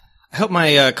hope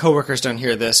my coworkers don't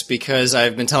hear this because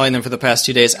I've been telling them for the past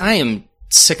 2 days, I am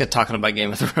sick of talking about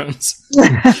Game of Thrones.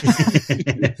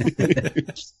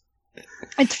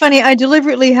 It's funny. I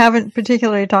deliberately haven't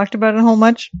particularly talked about it a whole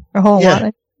lot.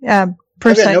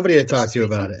 Personally, nobody to talk to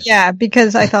about it. Yeah,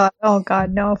 because I thought, oh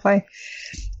God, no, if I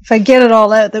get it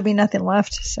all out, there'll be nothing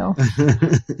left. So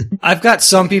I've got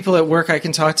some people at work I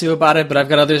can talk to about it, but I've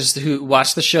got others who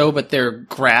watch the show, but their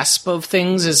grasp of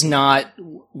things is not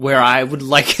where I would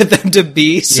like them to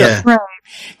be. So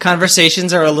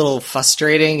conversations are a little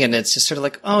frustrating, and it's just sort of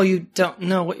like, oh, you don't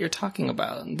know what you're talking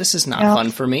about. This is not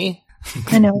fun for me.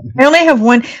 I know. I only have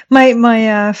one.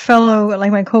 My fellow,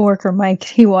 like my coworker Mike,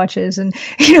 he watches, and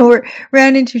we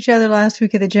ran into each other last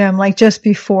week at the gym, like just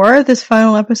before this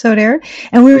final episode aired,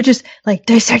 and we were just like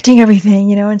dissecting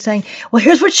everything, and saying, well,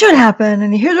 here's what should happen,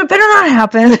 and here's what better not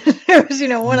happen. It was,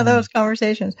 one of those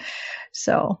conversations.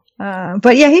 So,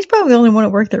 but yeah, he's probably the only one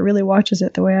at work that really watches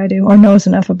it the way I do, or knows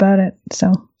enough about it.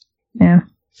 So, yeah.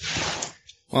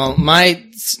 Well, my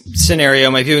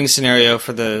viewing scenario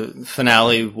for the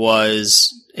finale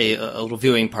was a little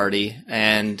viewing party,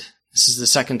 and this is the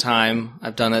second time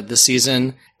I've done it this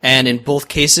season, and in both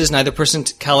cases, neither person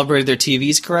calibrated their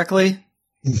TVs correctly.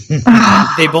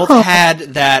 They both had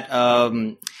that,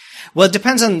 well, it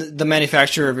depends on the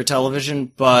manufacturer of your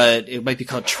television, but it might be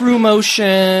called True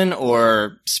Motion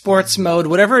or Sports Mode,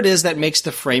 whatever it is that makes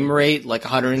the frame rate like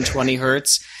 120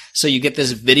 hertz. So you get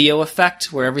this video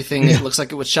effect where everything looks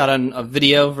like it was shot on a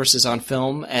video versus on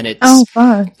film, and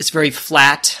it's very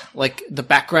flat. Like the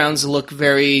backgrounds look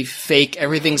very fake.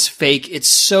 Everything's fake. It's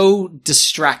so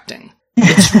distracting.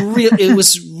 It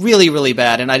was really, really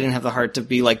bad, and I didn't have the heart to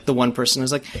be like the one person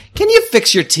who's like, "Can you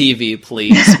fix your TV,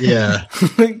 please?" Yeah.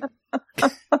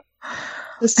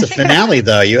 It's the finale,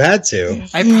 though. You had to.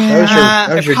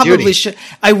 That was your probably duty. Should.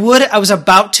 I would. I was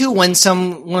about to when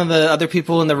one of the other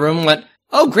people in the room went,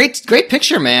 "Oh, great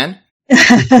picture, man." See,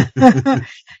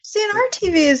 in our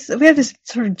TV we have this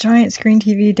sort of giant screen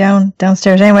TV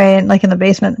downstairs anyway, and like in the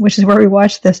basement, which is where we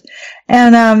watch this.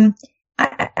 And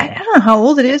I don't know how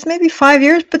old it is, maybe 5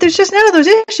 years, but there's just none of those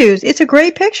issues. It's a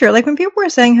great picture. Like when people were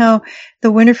saying how the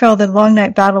Long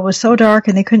Night Battle was so dark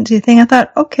and they couldn't see a thing, I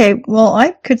thought, okay, well,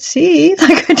 I could see.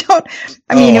 Like it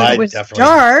was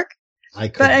dark.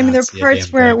 But I mean, there were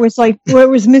parts where it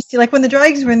was misty. Like when the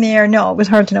dragons were in the air, no, it was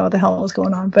hard to know what the hell was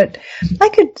going on. But I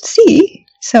could see.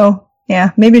 So yeah,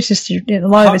 maybe it's just a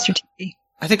lot of it's your TV.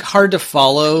 I think hard to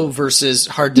follow versus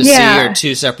hard to see are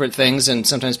two separate things, and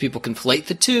sometimes people conflate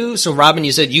the two. So Robin,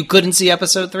 you said you couldn't see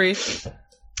episode 3?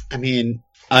 I mean,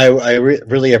 I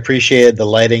really appreciated the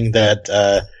lighting that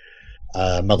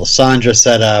Melisandre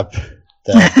set up,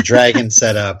 that the dragon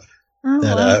set up,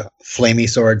 that Flamey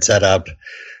Sword set up.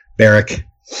 Beric.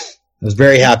 I was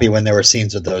very happy when there were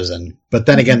scenes with those in. But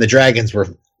then again, the dragons were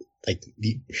like,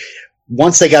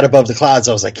 once they got above the clouds,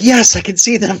 I was like, yes, I can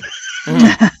see them.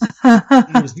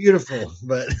 It was beautiful,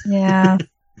 but yeah.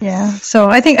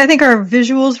 So I think our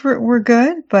visuals were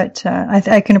good, but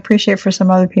I can appreciate for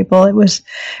some other people it was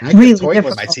really difficult.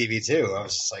 With my TV too. I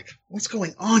was just like, what's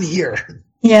going on here?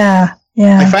 Yeah.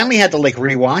 I finally had to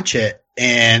rewatch it.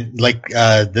 And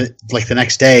the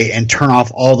next day, and turn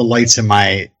off all the lights in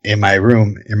my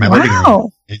room, in my living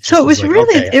room. So it was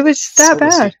really it was that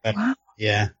bad. Wow.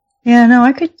 Yeah. Yeah. No,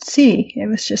 I could see. It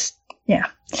was just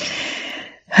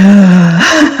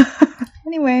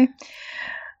Anyway.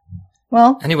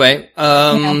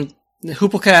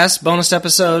 Hooplecast bonus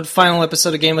episode, final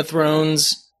episode of Game of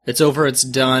Thrones. It's over. It's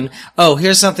done. Oh,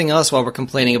 here's something else while we're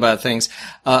complaining about things.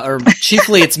 Or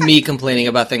chiefly it's me complaining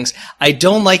about things. I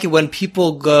don't like it when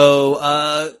people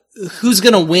go, who's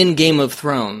gonna win Game of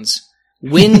Thrones?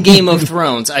 Win Game of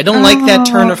Thrones. I don't like that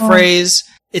turn of phrase.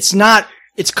 It's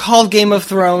called Game of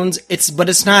Thrones. But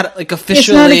it's not like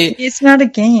officially. It's not a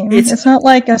game. It's not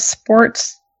like a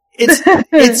sports.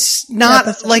 It's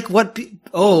not like what.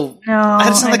 No,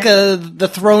 it's not like the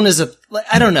throne is a.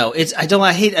 I don't know. I don't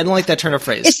like that turn of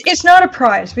phrase. It's not a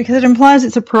prize because it implies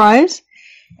it's a prize,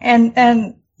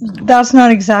 and that's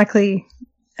not exactly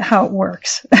how it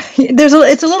works.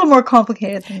 It's a little more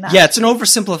complicated than that. Yeah, it's an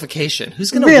oversimplification.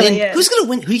 Who's going to win? Is. Who's going to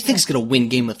win? Who do you think is going to win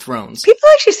Game of Thrones? People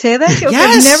actually say that. Yes.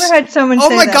 I've never had someone say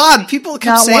that. Oh my God, people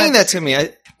kept saying that to me.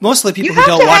 Mostly people who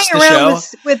don't watch the show.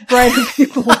 With brighter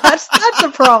people. That's a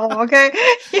problem, okay?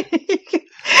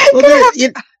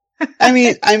 I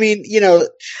mean,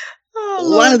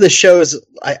 one of the shows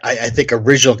I think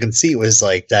original conceit was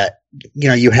like that.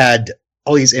 You had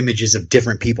all these images of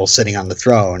different people sitting on the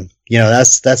throne.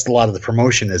 That's a lot of the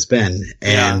promotion has been.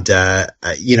 And, I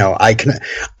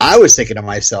was thinking to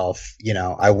myself,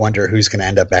 I wonder who's going to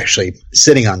end up actually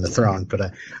sitting on the throne, but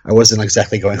I wasn't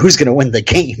exactly going, who's going to win the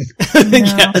game?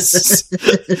 Yes.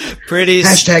 pretty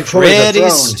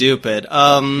stupid.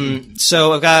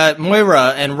 So I've got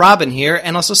Moira and Robin here,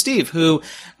 and also Steve, who,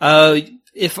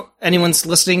 if anyone's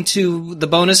listening to the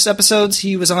bonus episodes,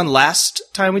 he was on last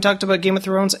time we talked about Game of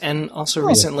Thrones, and also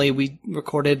recently we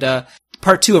recorded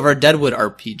part 2 of our Deadwood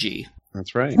RPG.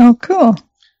 That's right. Oh, cool.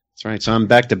 That's right. So I'm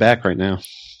back to back right now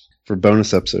for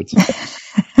bonus episodes.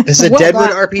 Is a Deadwood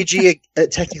RPG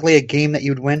technically a game that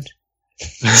you'd win?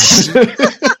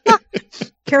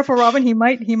 Careful, Robin. He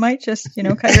might just,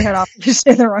 cut your head off if you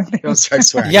say the wrong thing. Don't start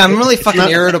swearing. Yeah, I'm really fucking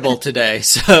irritable today.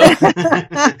 So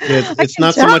it's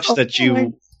not so much that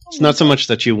you. It's not so much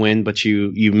that you win, but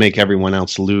you make everyone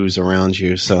else lose around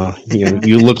you. So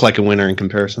you look like a winner in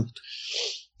comparison.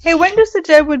 Hey, when does the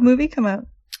Deadwood movie come out?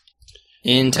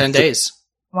 In 10 days.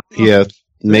 Wow. Yeah,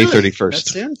 May 31st.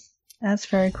 That's soon? That's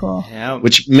very cool. Yeah.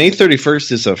 Which May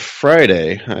 31st is a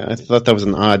Friday. I thought that was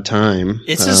an odd time.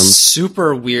 It's a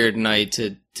super weird night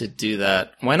to do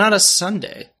that. Why not a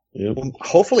Sunday? Yep. Well,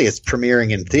 hopefully it's premiering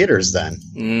in theaters then.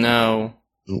 No.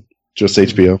 Just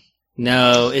HBO.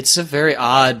 No, it's a very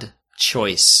odd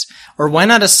choice. Or why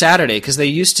not a Saturday? Because they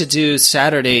used to do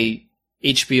Saturday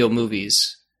HBO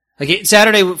movies. Like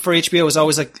Saturday for HBO was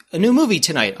always like a new movie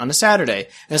tonight on a Saturday.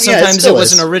 And sometimes it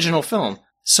was an original film.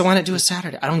 So why not do a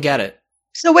Saturday? I don't get it.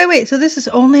 So wait. So this is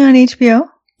only on HBO?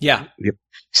 Yeah. Yep.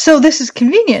 So this is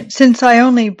convenient since I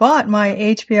only bought my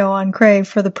HBO on Crave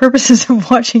for the purposes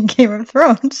of watching Game of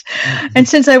Thrones. And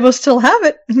since I will still have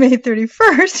it May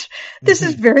 31st, this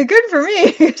is very good for me.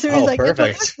 It means I get to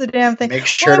watch the damn thing. Make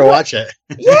sure to watch it.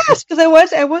 Yes, because I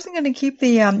wasn't going to keep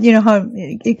the, how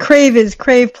Crave is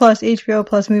Crave plus HBO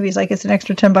plus movies. Like it's an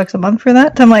extra $10 a month for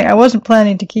that. So I'm like, I wasn't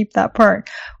planning to keep that part.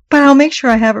 But I'll make sure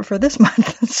I have it for this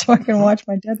month so I can watch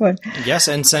my Deadwood. Yes,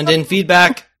 and send in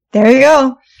feedback. There you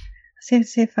go.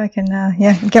 See if I can,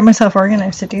 get myself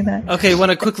organized to do that. Okay,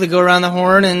 want to quickly go around the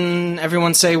horn and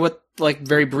everyone say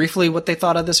very briefly what they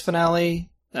thought of this finale?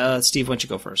 Steve, why don't you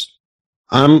go first?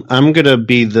 I'm gonna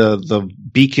be the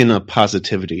beacon of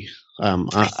positivity.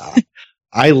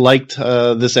 I liked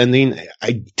this ending.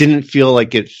 I didn't feel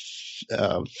like it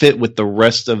fit with the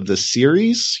rest of the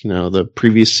series, the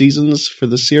previous seasons for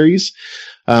the series.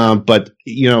 But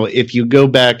if you go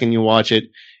back and you watch it,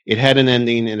 it had an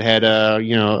ending. It had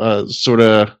a sort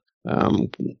of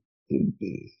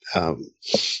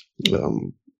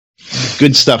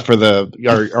good stuff for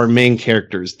our main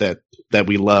characters that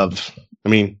we love. I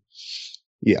mean,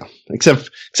 yeah, except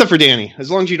for Danny.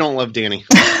 As long as you don't love Danny.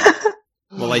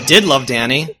 Well, I did love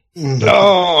Danny.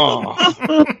 Oh,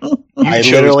 I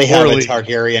literally have a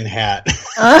Targaryen hat.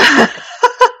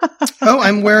 Oh,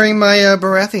 I'm wearing my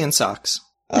Baratheon socks.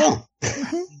 Oh.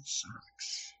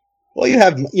 Well, you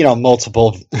have,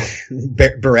 multiple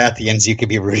Baratheons you could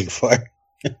be rooting for.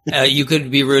 You could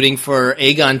be rooting for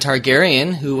Aegon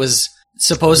Targaryen, who was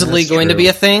supposedly going to be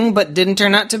a thing, but didn't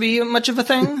turn out to be much of a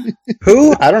thing.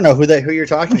 Who? I don't know who you're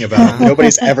talking about.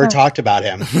 Nobody's ever talked about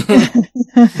him.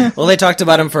 Well, they talked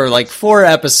about him for like 4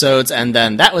 episodes, and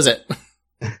then that was it.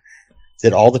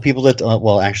 Did all the people that?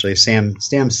 Well, actually, Sam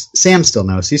still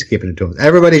knows. He's keeping it to him.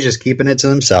 Everybody's just keeping it to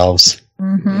themselves.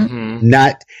 Mm-hmm.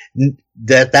 Not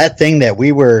that thing that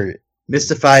we were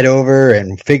mystified over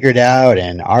and figured out,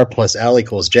 and R plus L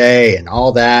equals J, and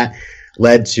all that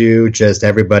led to just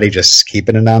everybody just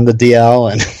keeping it on the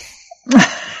DL and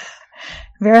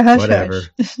very hush whatever.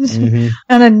 Mm-hmm.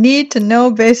 On a need to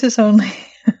know basis only.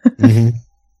 Mm-hmm.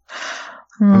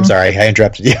 I'm sorry, I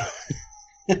interrupted you.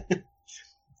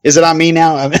 Is it on me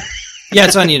now? Yeah,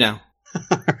 it's on you now.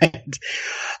 All right.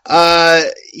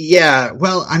 Yeah.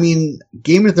 Well, I mean,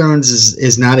 Game of Thrones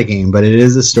is not a game, but it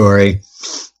is a story.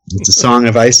 It's a song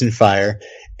of ice and fire,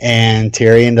 and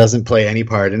Tyrion doesn't play any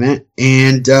part in it.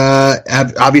 And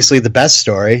obviously, the best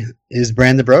story is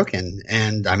Bran the Broken,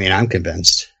 and I mean, I'm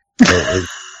convinced.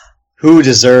 Who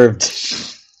deserved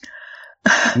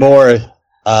more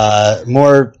of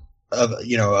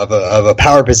a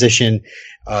power position?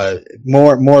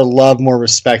 More love, more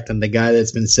respect than the guy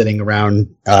that's been sitting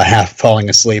around half falling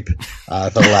asleep for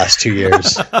the last 2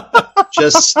 years.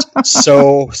 Just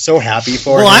so happy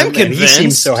for him. Well, I'm convinced. And he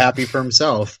seems so happy for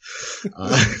himself.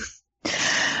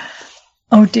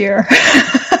 Oh dear.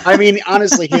 I mean,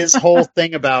 honestly, his whole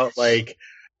thing about like,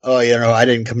 I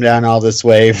didn't come down all this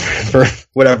way for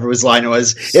whatever his line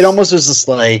was. It almost was just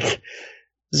like,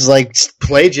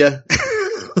 played you.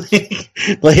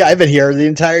 Like I've been here the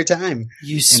entire time.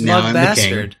 You smug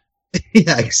bastard.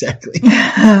 Yeah, exactly.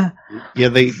 Yeah,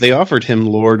 they offered him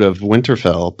Lord of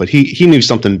Winterfell, but he knew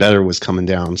something better was coming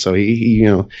down, so he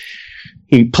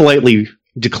politely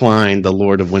declined the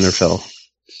Lord of Winterfell.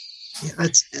 Yeah,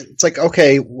 it's like,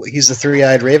 okay, he's the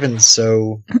three-eyed raven,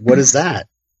 so what is that?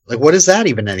 Like, what is that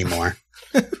even anymore?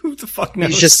 Who the fuck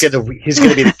knows? He's gonna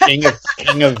be the king of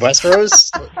Westeros.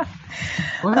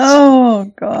 What?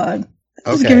 Oh God.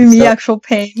 This is giving me actual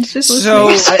pain.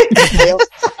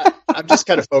 I'm just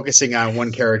kind of focusing on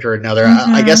one character or another.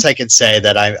 Mm-hmm. I guess I could say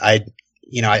that I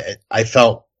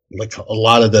felt like a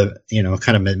lot of the,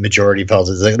 kind of majority felt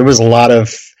that there was a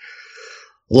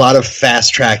lot of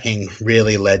fast tracking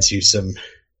really led to some,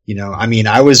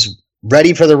 I was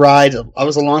ready for the ride. I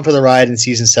was along for the ride in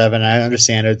season 7. I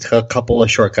understand it took a couple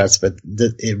of shortcuts, but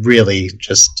it really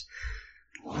just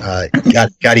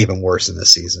got even worse in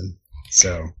this season.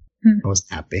 So I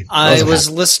wasn't happy. I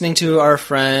was listening to our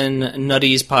friend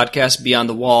Nutty's podcast Beyond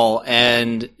the Wall,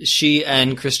 and she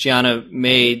and Christiana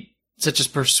made such a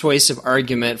persuasive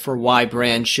argument for why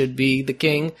Bran should be the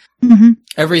king. Mm-hmm.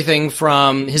 Everything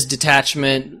from his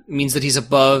detachment means that he's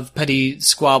above petty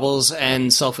squabbles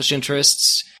and selfish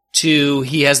interests, to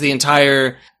he has the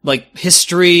entire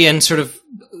history and sort of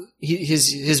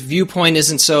his viewpoint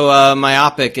isn't so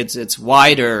myopic. It's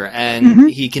wider, and mm-hmm.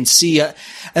 he can see.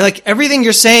 Everything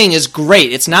you're saying is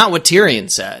great. It's not what Tyrion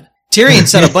said. Tyrion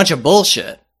said a bunch of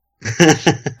bullshit.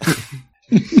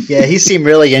 Yeah, he seemed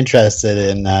really interested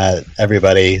in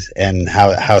everybody and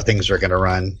how things were going to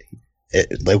run.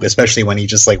 Especially when he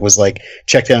just was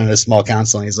checked in on a small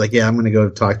council, and he's like, "Yeah, I'm going to go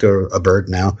talk to a bird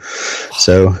now."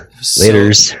 So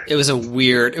laters. It was a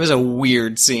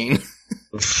weird scene.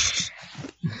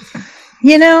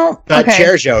 Okay.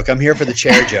 Chair joke. I'm here for the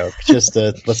chair joke. Just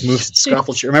let's move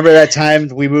scuffle chair. Remember that time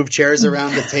we moved chairs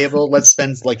around the table? Let's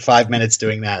spend 5 minutes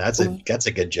doing that. That's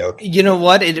a good joke. You know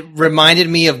what? It reminded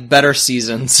me of better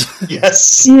seasons.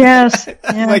 Yes. Yes.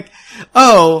 Yeah.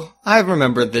 I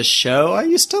remember this show. I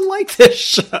used to like this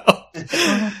show.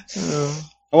 I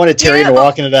wanted Tyrion to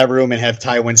walk into that room and have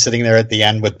Tywin sitting there at the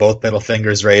end with both middle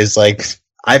fingers raised,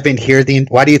 I've been here.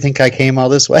 Why do you think I came all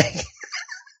this way?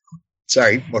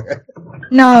 Sorry.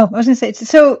 No, I was going to say,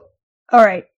 so, all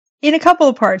right, in a couple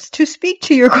of parts, to speak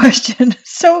to your question.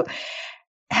 So,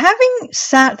 having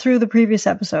sat through the previous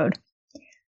episode,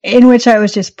 in which I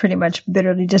was just pretty much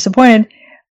bitterly disappointed,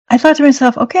 I thought to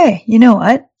myself, okay, you know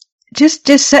what? Just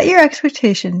set your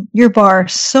expectation, your bar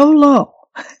so low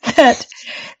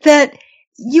that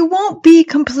you won't be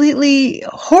completely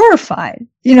horrified.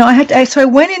 So I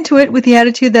went into it with the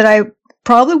attitude that I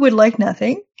probably would like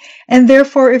nothing. And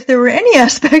therefore, if there were any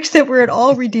aspects that were at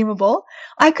all redeemable,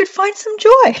 I could find some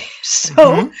joy.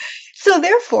 So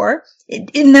therefore,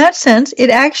 in that sense,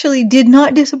 it actually did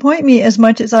not disappoint me as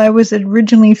much as I was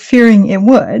originally fearing it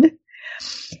would,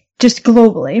 just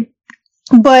globally.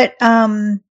 But,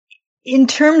 in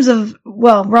terms of,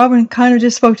 Robin kind of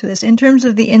just spoke to this, in terms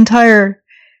of the entire,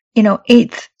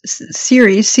 8th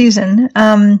season,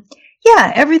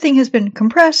 everything has been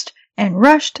compressed and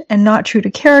rushed and not true to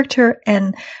character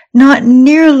and not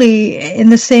nearly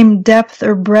in the same depth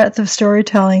or breadth of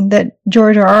storytelling that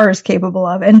George R.R. is capable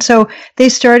of. And so they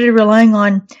started relying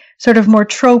on sort of more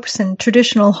tropes and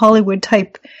traditional Hollywood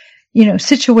type,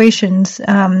 situations,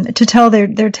 to tell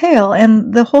their tale.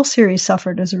 And the whole series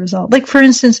suffered as a result. For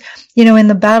instance, in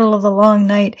the Battle of the Long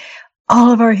Night,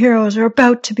 all of our heroes are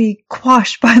about to be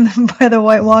quashed by the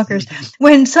White Walkers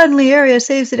when suddenly Arya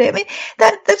saves the day. I mean,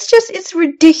 that's just, it's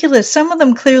ridiculous. Some of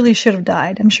them clearly should have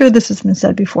died. I'm sure this has been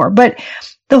said before, but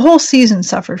the whole season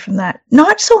suffered from that.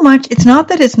 Not so much. It's not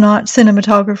that it's not the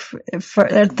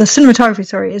cinematography,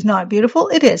 sorry, is not beautiful.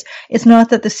 It is. It's not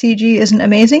that the CG isn't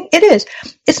amazing. It is.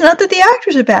 It's not that the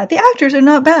actors are bad. The actors are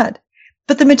not bad,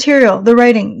 but the material, the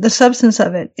writing, the substance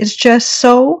of it is just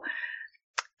so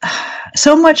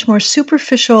much more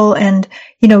superficial and,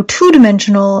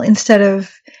 two-dimensional instead of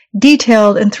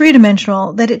detailed and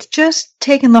three-dimensional that it's just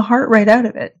taken the heart right out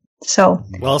of it. So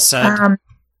well said.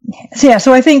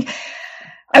 So I think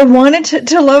I wanted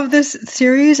to love this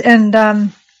series, and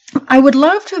I would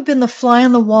love to have been the fly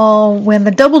on the wall when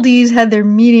the Double Ds had their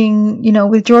meeting,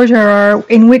 with George R.R.,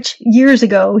 in which years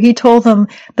ago he told them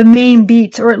the main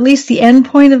beats, or at least the end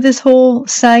point of this whole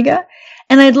saga.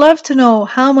 And I'd love to know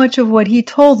how much of what he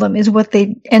told them is what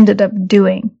they ended up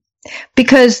doing.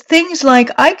 Because things like,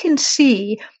 I can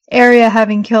see Arya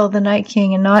having killed the Night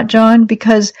King and not Jon,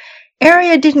 because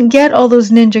Arya didn't get all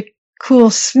those ninja cool,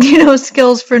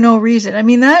 skills for no reason. I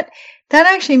mean, that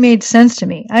actually made sense to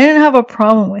me. I didn't have a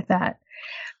problem with that.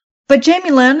 But Jaime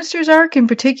Lannister's arc in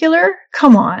particular,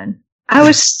 come on. I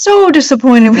was so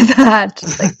disappointed with that.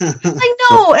 Like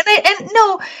no, and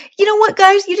no, you know what,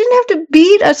 guys? You didn't have to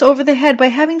beat us over the head by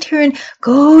having Tyrion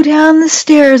go down the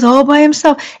stairs all by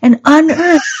himself and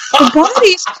unearth the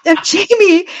bodies of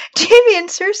Jaime and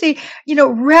Cersei,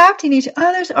 wrapped in each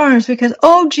other's arms because,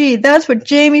 oh gee, that's what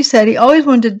Jaime said. He always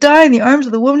wanted to die in the arms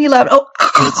of the woman he loved. Oh,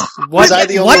 was I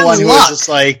the only one who was just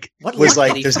like, there's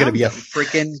going to be a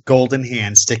freaking golden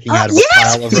hand sticking out of a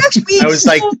pile of I was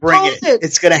like, bring it.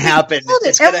 It's going to happen.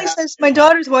 Emily says, my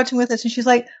daughter's watching with us, and she's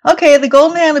like, okay, the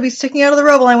golden hand will be sticking out of the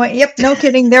rubble. I went, yep, no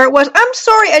kidding, there it was. I'm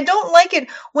sorry, I don't like it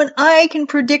when I can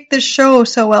predict the show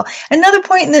so well. Another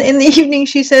point in the evening,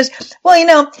 she says, well,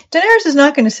 Daenerys is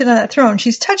not going to sit on that throne.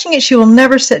 She's touching it, she will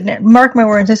never sit in it. Mark my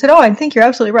words. I said, oh, I think you're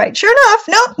absolutely right. Sure enough,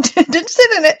 no, didn't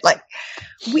sit in it. Like,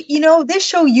 this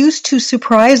show used to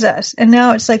surprise us, and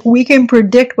now it's like we can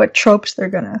predict what tropes they're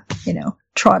going to,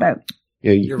 trot out.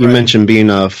 Yeah, you mentioned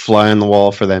being a fly on the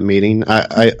wall for that meeting.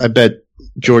 I bet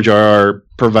George R.R.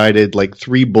 provided like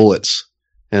 3 bullets,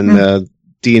 and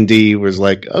D&D was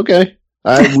like, okay,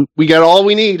 we got all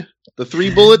we need, the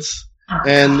 3 bullets,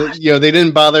 and they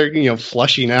didn't bother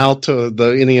flushing out to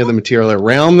any of the material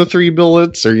around the 3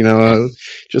 bullets, or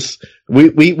just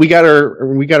we got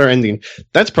our ending.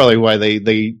 That's probably why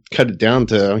they cut it down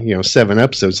to 7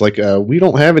 episodes. Like we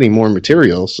don't have any more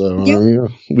material, so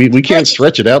we can't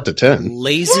stretch it out to 10.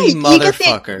 Lazy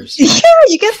motherfuckers.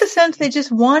 You get the sense they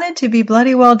just wanted to be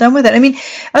bloody well done with it. I mean,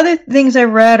 other things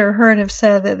I've read or heard have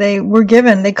said that they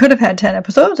could have had 10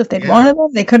 episodes if they'd wanted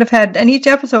them. They could have had, and each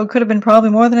episode could have been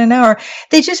probably more than an hour.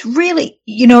 They just really,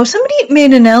 somebody made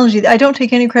an analogy. I don't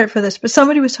take any credit for this, but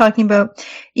somebody was talking about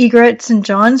Egret's and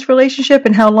Jon's relationship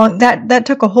and how long that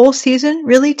took a whole season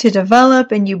really to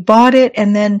develop, and you bought it,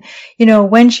 and then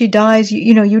when she dies,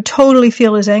 you totally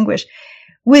feel his anguish.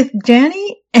 With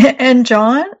Dany and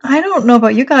Jon, I don't know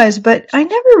about you guys, but I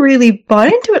never really bought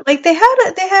into it. Like they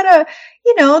had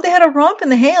a romp in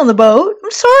the hay on the boat. I'm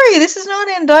sorry, this is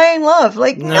not undying love.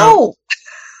 Like no.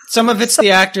 Some of it's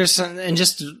the actors and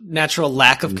just natural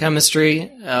lack of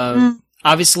chemistry.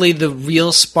 Obviously, the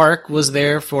real spark was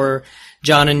there for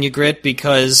Jon and Ygritte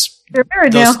because they're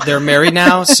married now. They're married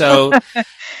now, so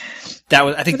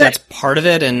I think that's part of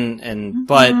it.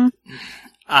 But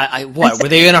were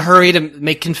they in a hurry to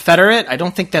make Confederate? I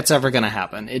don't think that's ever going to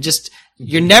happen.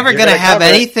 You're never going to have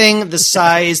anything the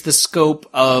size, the scope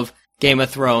of Game of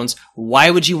Thrones. Why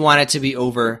would you want it to be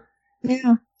over?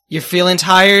 Yeah. You're feeling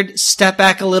tired? Step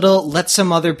back a little. Let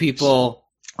some other people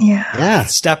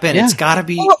step in. Yeah. It's got to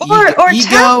be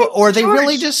ego, or they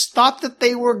really just thought that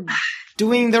they were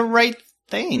doing the right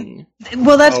thing.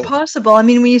 Well, that's possible. I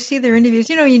mean, when you see their interviews,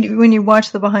 when you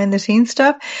watch the behind the scenes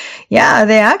stuff, they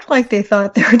act like they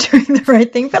thought they were doing the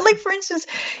right thing. But like, for instance,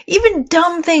 even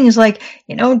dumb things like,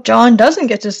 Jon doesn't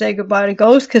get to say goodbye to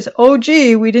Ghost because, oh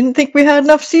gee, we didn't think we had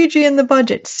enough CG in the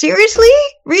budget. Seriously?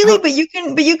 Really? But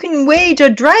you can wage a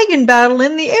dragon battle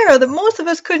in the air that most of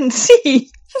us couldn't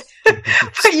see.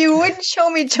 But you wouldn't show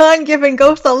me Jon giving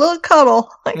Ghost a little cuddle.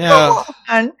 Like, come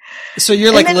on. So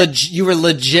you're you were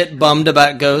legit bummed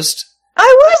about Ghost? I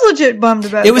was legit bummed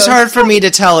about it. It was hard for me to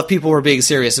tell if people were being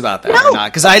serious about that or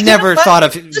not, because I never thought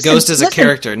of Ghost as a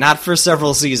character, not for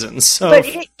several seasons. So,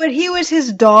 but he was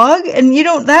his dog, and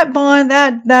that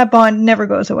bond never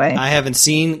goes away. I haven't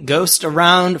seen Ghost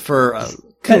around for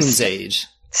Coon's age.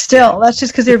 Still, that's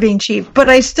just because they're being cheap. But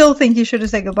I still think you should have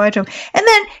said goodbye to him. And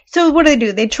then, so what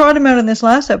do? They trot him out in this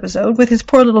last episode with his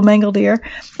poor little mangled ear.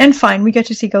 And fine, we get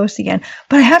to see Ghost again.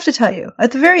 But I have to tell you,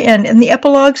 at the very end, in the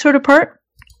epilogue sort of part,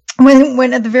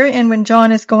 when at the very end, when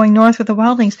Jon is going north with the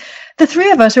wildlings, the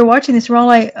 3 of us are watching this. We're all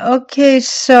like, okay,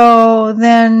 so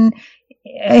then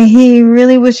he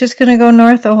really was just going to go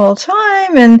north the whole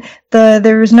time, and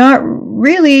there was not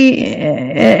really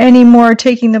any more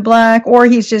taking the black, or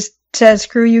he's just says,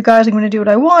 screw you guys, I'm going to do what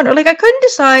I want. Or like, I couldn't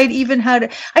decide even how to,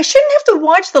 I shouldn't have to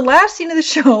watch the last scene of the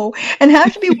show and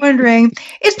have to be wondering,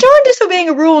 is Jon disobeying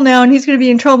a rule now and he's going to be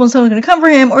in trouble and someone's going to come for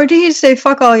him? Or did he say,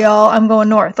 fuck all y'all, I'm going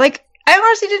north? Like, I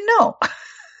honestly didn't know.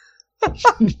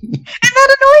 And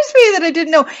that annoys me that I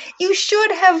didn't know. You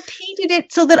should have painted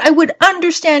it so that I would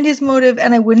understand his motive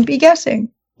and I wouldn't be guessing.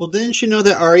 Well, didn't you know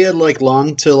that Arya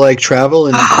longed to travel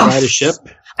and ride a ship?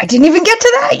 I didn't even get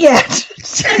to that yet.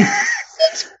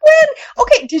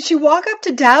 Okay, did she walk up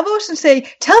to Davos and say,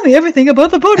 tell me everything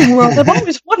about the boating world? I've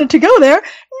always wanted to go there.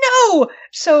 No!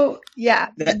 So, yeah.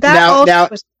 That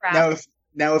was crap.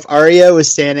 Now, if Arya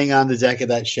was standing on the deck of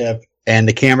that ship and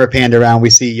the camera panned around, we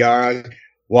see Yara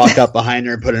walk up behind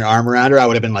her and put an arm around her, I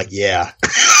would have been like, yeah.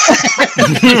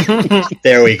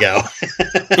 There we go.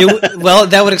 Well,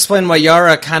 that would explain why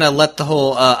Yara kind of let the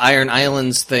whole Iron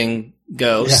Islands thing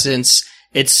go, since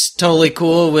it's totally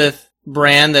cool with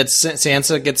Bran that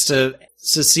Sansa gets to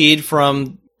secede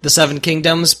from the Seven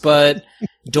Kingdoms, but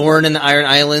Dorne and the Iron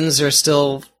Islands are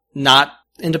still not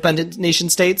independent nation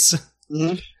states.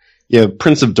 Mm-hmm. Yeah,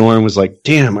 Prince of Dorne was like,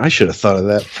 damn, I should have thought of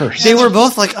that first. They were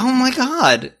both like, oh my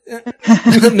god.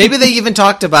 Maybe they even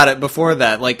talked about it before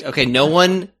that. Like, okay, no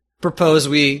one proposed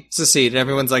we secede. And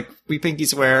everyone's like, we pinky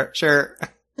swear, sure.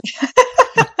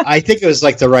 I think it was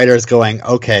like the writers going,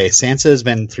 okay, Sansa has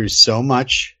been through so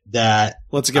much that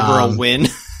let's give her a win.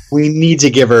 We need to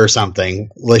give her something.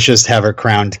 Let's just have her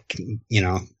crowned, Queen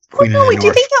of the North. Do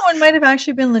you think that one might have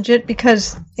actually been legit?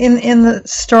 Because in the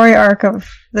story arc of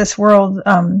this world,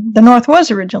 the North was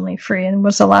originally free and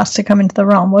was the last to come into the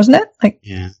realm, wasn't it? Like,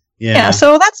 yeah.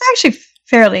 So that's actually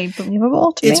fairly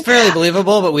believable to me. It's fairly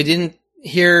believable, but we didn't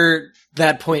hear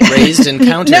that point raised and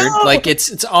countered. No. Like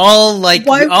it's all like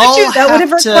why would you? That would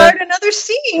have required another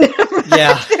scene. Right?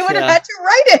 Yeah, they would have had to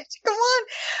write it. Come on.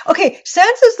 Okay,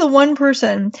 Sansa's the one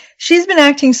person. She's been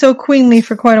acting so queenly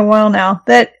for quite a while now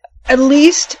that at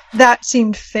least that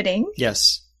seemed fitting.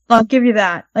 Yes, I'll give you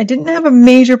that. I didn't have a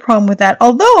major problem with that.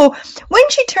 Although when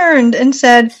she turned and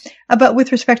said about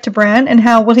with respect to Bran and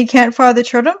how he can't father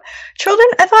children,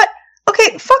 I thought,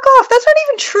 okay, fuck off. That's not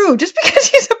even true. Just because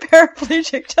he's a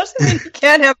paraplegic doesn't mean he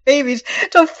can't have babies.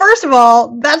 So first of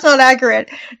all, that's not accurate.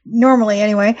 Normally,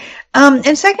 anyway.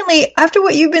 And secondly, after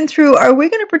what you've been through, are we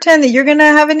going to pretend that you're going to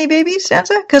have any babies,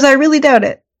 Sansa? Because I really doubt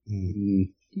it. Mm-hmm.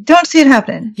 Don't see it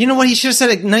happening. You know what? He should have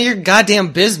said, none of your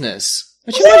goddamn business.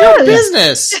 What you want your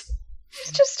business?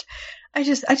 It's just, I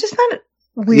just found it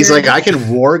weird. He's like, I can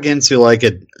warg into like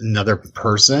another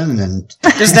person, and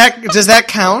does that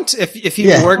count if he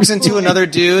wargs into another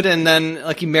dude and then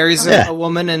like he marries a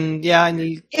woman and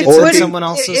he gets someone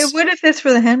else's? It would if this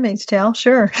were The Handmaid's Tale,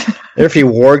 sure. Or if he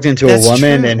warged into a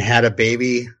woman and had a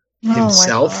baby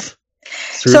himself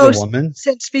through the woman.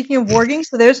 Speaking of warging,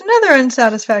 so there's another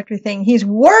unsatisfactory thing. He's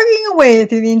warging away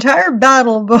through the entire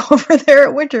battle over there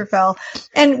at Winterfell,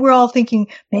 and we're all thinking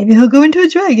maybe he'll go into a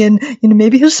dragon.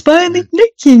 Maybe he'll spy on the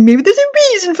Night King. Maybe there's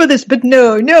a reason for this, but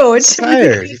no, it's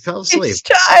tired. He fell asleep. He's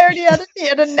tired. He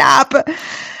had a nap.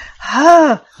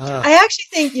 I actually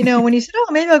think, when he said, oh,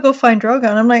 maybe I'll go find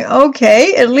Drogon, I'm like,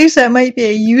 okay, at least that might be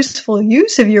a useful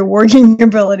use of your warging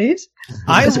abilities.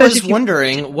 I was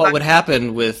wondering what would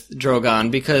happen with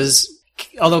Drogon, because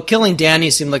although killing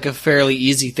Dany seemed like a fairly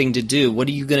easy thing to do, what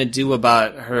are you going to do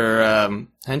about her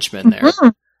henchmen there?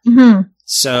 Mm-hmm. Mm-hmm.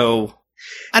 So,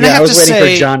 and I was waiting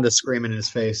for Jon to scream in his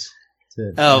face.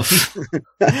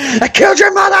 I killed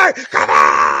your mother! Come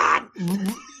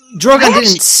on! Drogon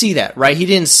didn't see that, right? He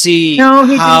didn't see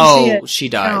how she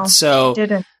died. No, so, he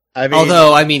didn't.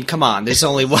 Although, come on, there's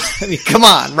only one. Come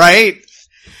on, right?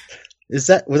 Was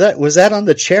that on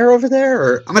the chair over there,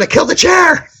 or I'm going to kill the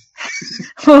chair?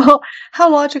 Well,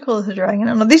 how logical is a dragon?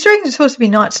 I don't know. These dragons are supposed to be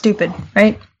not stupid,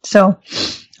 right? So,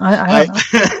 I don't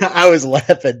know. I was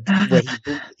laughing when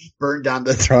he burned down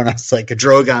the throne. I was like, a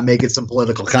Drogon making some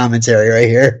political commentary right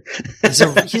here.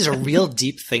 He's a real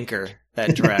deep thinker,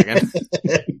 that dragon.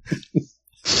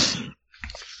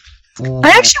 I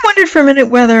actually wondered for a minute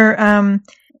whether,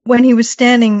 when he was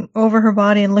standing over her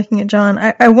body and looking at Jon,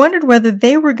 I wondered whether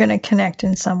they were going to connect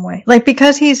in some way. Like,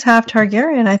 because he's half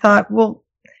Targaryen, I thought, well,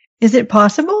 is it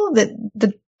possible that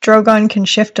the Drogon can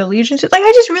shift allegiances? Like,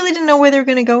 I just really didn't know where they were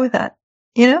going to go with that,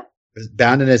 It was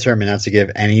bound and determined not to give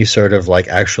any sort of like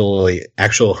actual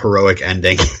heroic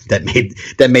ending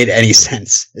that made any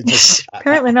sense.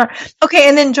 Apparently not. Okay,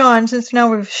 and then Jon, since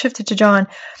now we've shifted to Jon.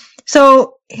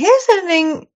 So his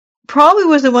ending probably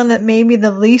was the one that made me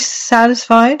the least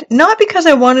satisfied. Not because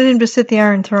I wanted him to sit the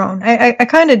Iron Throne. I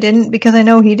kind of didn't, because I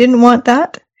know he didn't want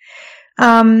that.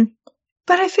 But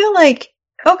I feel like,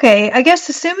 okay, I guess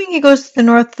assuming he goes to the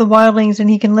north, the wildlings, and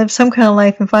he can live some kind of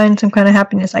life and find some kind of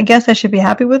happiness, I guess I should be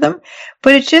happy with him.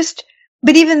 But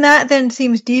but even that then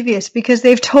seems devious, because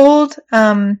they've told,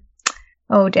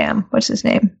 what's his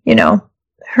name?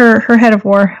 Her head of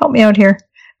war. Help me out here.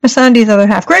 Missandei's other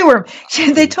half. Grey Worm.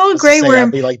 They told Grey Worm.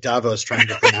 I'd be like Davos trying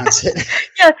to pronounce it.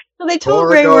 Yeah, so they told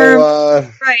Grey Worm.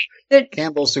 Right. That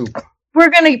Campbell soup.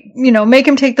 We're going to, make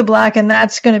him take the black, and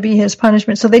that's going to be his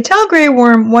punishment. So they tell Grey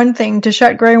Worm one thing to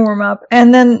shut Grey Worm up,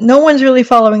 and then no one's really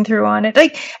following through on it.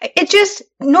 Like, it just,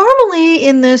 normally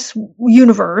in this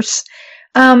universe,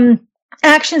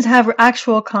 actions have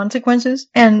actual consequences,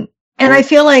 and And I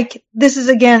feel like this is,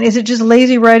 again, is it just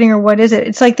lazy writing or what is it?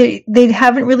 It's like they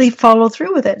haven't really followed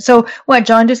through with it. So what,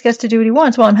 Jon just gets to do what he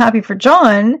wants. Well, I'm happy for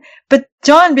Jon, but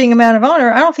Jon being a man of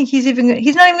honor, I don't think he's not even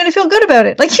going to feel good about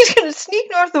it. Like, he's going to sneak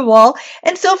north the wall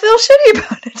and still feel shitty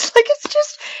about it. It's like,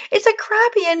 it's a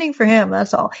crappy ending for him.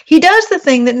 That's all. He does the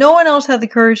thing that no one else had the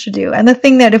courage to do. And the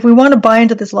thing that if we want to buy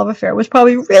into this love affair was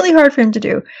probably really hard for him to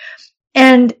do.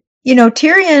 And, you know,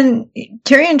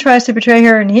 Tyrion tries to betray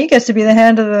her and he gets to be the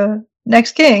hand of the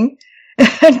next king,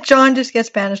 and Jon just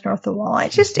gets banished north of the wall.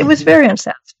 It was very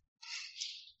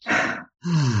unsatisfying.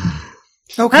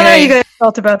 Okay. I know you guys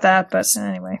felt about that, but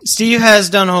anyway. Steve has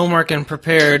done homework and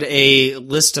prepared a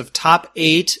list of top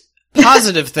 8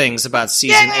 positive things about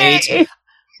season 8.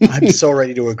 I'm so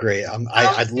ready to agree.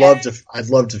 I'd love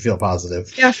to feel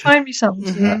positive. Yeah, find me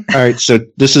something. Mm-hmm. All right, so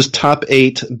this is top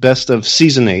 8 best of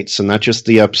season 8, so not just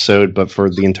the episode, but for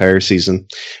the entire season,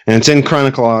 and it's in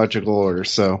chronological order.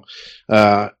 So,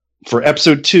 for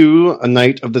episode 2, A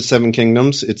Knight of the Seven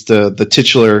Kingdoms, it's the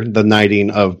titular, the knighting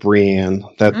of Brienne.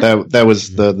 That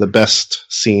was the best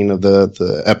scene of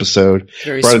the episode.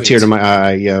 Very Brought sweet. a tear to my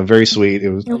eye. Yeah, very sweet. It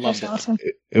was. It was awesome.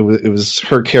 It was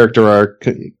her character arc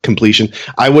completion.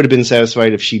 I would have been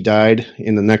satisfied if she died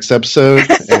in the next episode,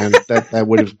 and that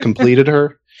would have completed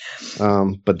her.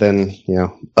 But then,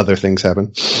 other things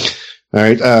happen. All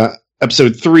right,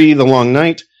 episode 3, The Long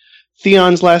Night,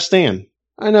 Theon's Last Stand.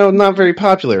 I know, not very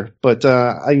popular, but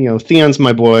Theon's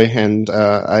my boy, and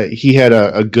he had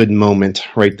a good moment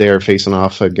right there, facing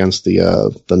off against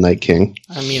the Night King.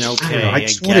 I mean, okay, I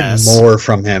just wanted more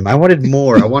from him. I wanted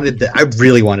more. I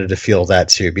really wanted to feel that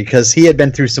too, because he had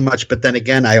been through so much. But then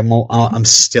again, I'm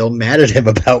still mad at him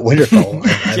about Winterfell.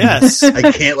 Yes,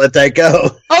 I can't let that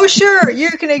go. Oh, sure,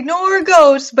 you can ignore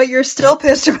ghosts, but you're still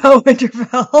pissed about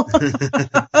Winterfell.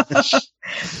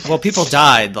 Well, people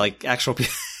died, like actual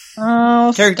people.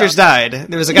 Oh, Characters died.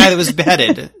 There was a guy that was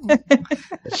beheaded.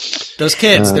 Those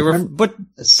kids, they were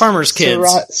farmers' kids.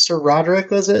 Sir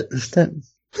Roderick, was it?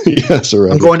 Yeah, Sir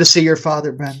Roderick. I'm going to see your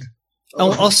father, Ben.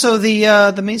 Oh, also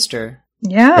the Maester.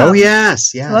 Yeah. Oh,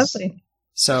 yes. Lovely.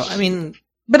 So, I mean,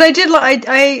 but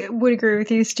I would agree with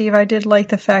you, Steve. I did like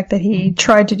the fact that he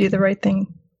tried to do the right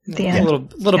thing at the end. a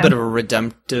little bit of a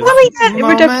redemptive Well,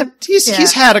 moment.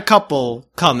 He's had a couple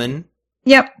coming.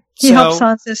 Yep. He helped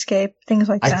Sansa escape, things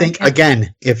like that. I think,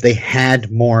 again, if they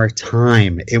had more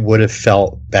time, it would have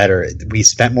felt better. We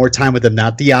spent more time with them,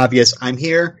 not the obvious, I'm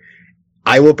here,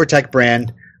 I will protect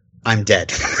Bran, I'm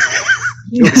dead.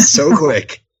 It was so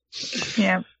quick.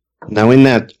 Yeah. Now, in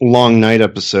that Long Night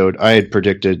episode, I had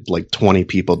predicted like 20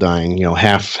 people dying,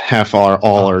 half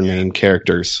all our named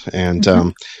characters. And,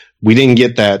 we didn't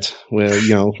get that.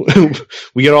 Well,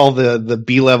 we get all the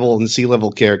B-level and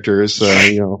C-level characters,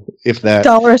 if that.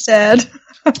 Dollar sad.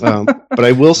 But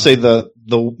I will say the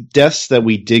deaths that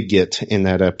we did get in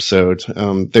that episode,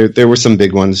 there were some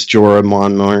big ones. Jorah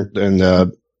Mormont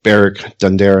and Beric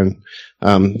Dondarrion.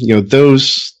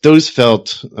 Those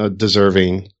felt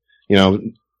deserving.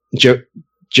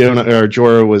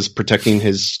 Jorah was protecting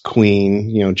his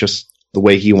queen, just the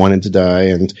way he wanted to die,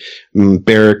 and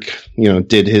Beric,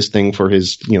 did his thing for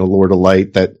his, Lord of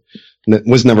Light that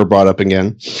was never brought up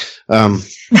again. But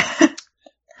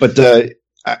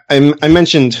I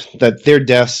mentioned that their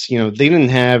deaths, they didn't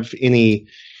have any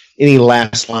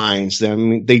last lines. I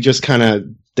mean, they just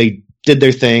they did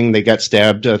their thing. They got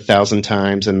stabbed 1,000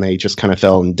 times, and they just kind of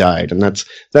fell and died, and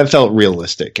that felt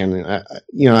realistic. And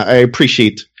I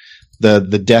appreciate the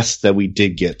deaths that we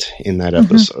did get in that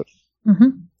episode. Mm-hmm.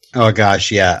 Oh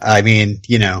gosh, yeah. I mean,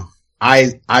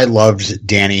 I loved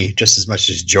Dany just as much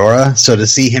as Jorah. So to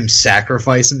see him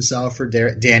sacrifice himself for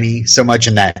Dany so much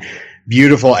in that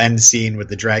beautiful end scene with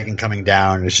the dragon coming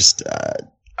down, it's just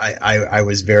I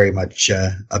was very much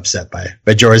upset by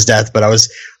Jorah's death. But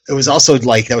it was also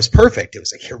like that was perfect. It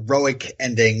was like heroic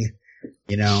ending.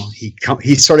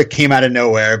 He sort of came out of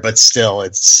nowhere, but still,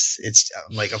 it's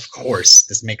like, of course,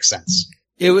 this makes sense.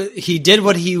 He did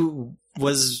what he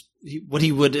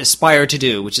would aspire to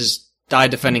do, which is die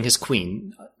defending his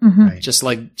queen, Mm-hmm. just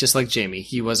like Jaime.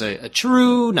 He was a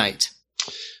true knight.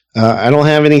 I don't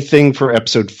have anything for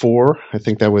episode 4. I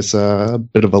think that was a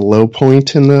bit of a low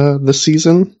point in the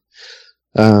season.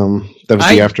 That was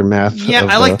the aftermath. Yeah,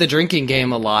 I like the drinking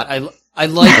game a lot. I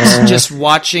liked just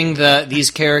watching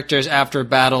these characters after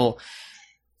battle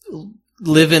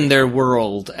live in their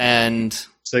world and.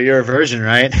 So you're a virgin,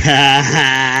 right?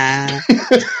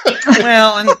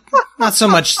 Well, and not so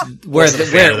much where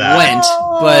it went,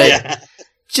 but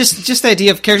just the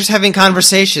idea of characters having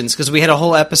conversations, because we had a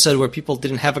whole episode where people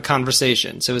didn't have a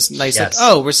conversation. So it was nice,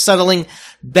 we're settling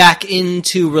back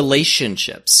into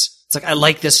relationships. It's like I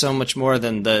like this so much more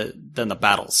than the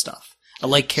battle stuff. I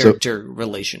like character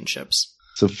relationships.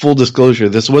 So full disclosure,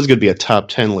 this was going to be a top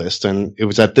 10 list, and it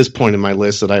was at this point in my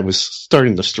list that I was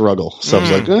starting to struggle. So I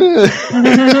was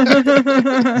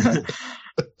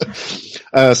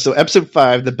like, so episode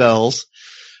 5, The Bells.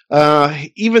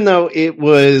 Even though it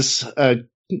was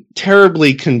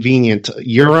terribly convenient,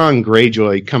 Euron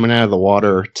Greyjoy coming out of the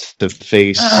water to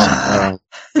face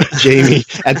Jaime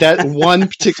at that one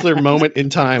particular moment in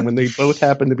time when they both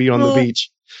happened to be on the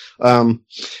beach.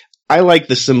 I like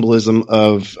the symbolism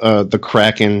of the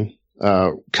Kraken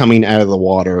coming out of the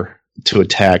water to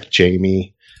attack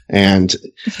Jaime, and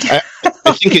I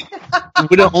think it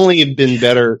would have only have been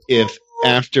better if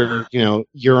after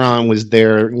Euron was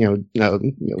there,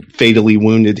 fatally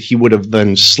wounded, he would have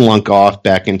then slunk off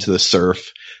back into the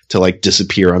surf to like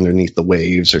disappear underneath the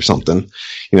waves or something.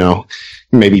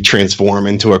 Maybe transform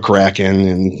into a Kraken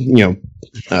and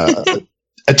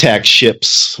attack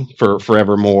ships for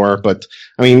forevermore. But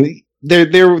I mean,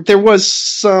 there was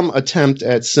some attempt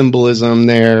at symbolism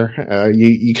there.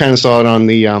 You kind of saw it on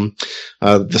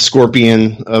the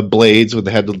scorpion blades with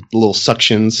had the little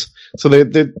suctions. So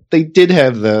they did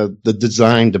have the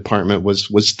design department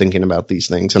was thinking about these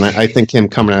things, and I think him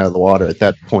coming out of the water at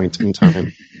that point in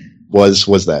time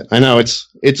was that. I know it's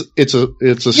a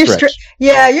stretch.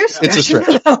 You're it's a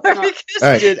stretch.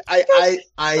 Right. Dude, I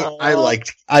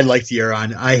liked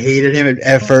Euron. I hated him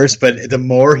at first, but the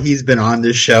more he's been on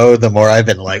this show, the more I've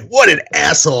been like, what an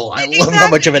asshole! I love how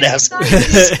much of an asshole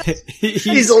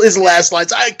his last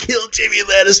lines. I killed Jaime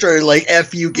Lannister. Like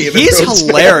F you, Game of Thrones. He's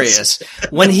hilarious.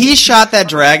 When he shot that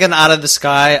dragon out of the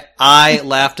sky, I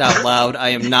laughed out loud. I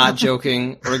am not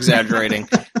joking or exaggerating.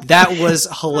 That was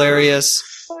hilarious.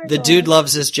 The dude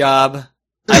loves his job.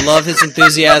 I love his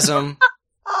enthusiasm.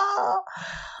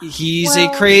 He's a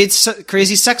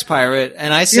crazy sex pirate,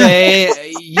 and I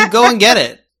say, you go and get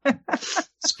it.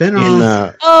 Spin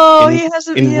on.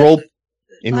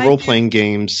 In role-playing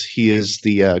games, he is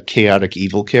the chaotic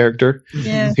evil character.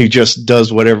 Yeah. He just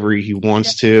does whatever he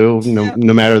wants to,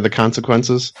 no matter the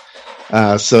consequences.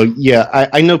 So yeah,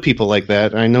 I know people like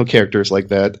that. I know characters like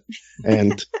that,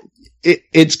 and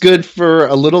it's good for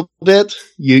a little bit.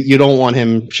 You don't want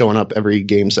him showing up every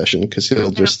game session because he'll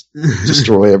just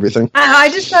destroy everything. I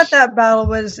just thought that battle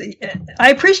was. I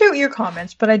appreciate your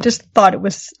comments, but I just thought it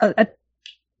was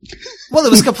Well, it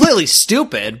was completely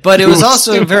stupid, but it was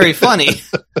also very funny.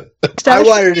 I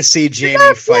wanted to see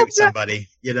Jaime fight somebody,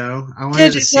 I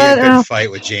wanted to see a good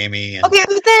fight with Jaime. Okay,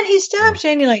 but then he stabbed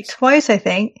Jaime like twice, I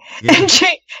think. Yeah. And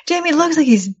Jaime looks like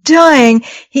he's dying.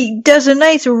 He does a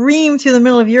nice ream through the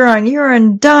middle of Euron.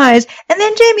 Euron dies. And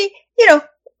then Jaime,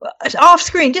 off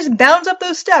screen, just bounds up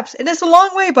those steps. And it's a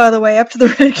long way, by the way, up to the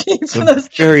Red Keep.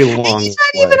 Very long. He's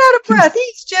not even out of breath.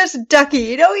 He's just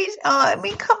ducky. This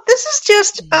is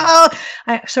just, I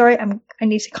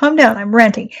need to calm down. I'm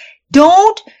ranting.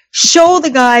 Don't show the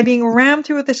guy being rammed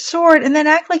through with a sword and then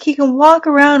act like he can walk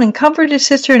around and comfort his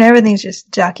sister and everything's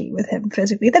just ducky with him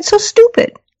physically. That's so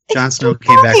stupid. Jon Snow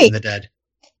came back from the dead.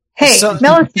 Hey,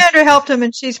 Melisandre helped him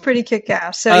and she's pretty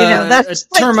kick-ass. So, that's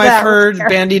a term I've heard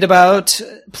bandied about,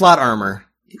 plot armor.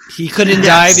 He couldn't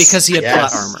die because he had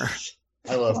plot armor.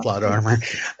 I love plot armor.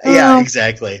 Yeah,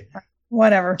 exactly.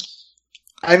 Whatever.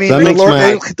 I mean,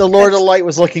 the Lord of Light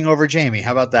was looking over Jaime.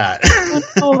 How about that?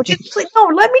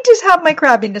 Let me just have my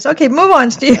crabbiness. Okay, move on,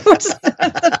 Steve. What's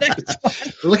the next one?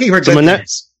 We're looking for good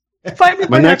things.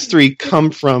 My next 3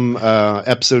 come from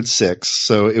episode 6.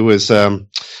 So it was 2 of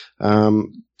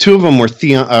them were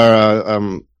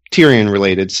Tyrion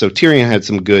related. So Tyrion had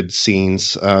some good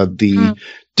scenes.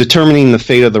 Determining the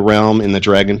fate of the realm in the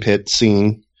Dragon Pit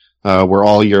scene, where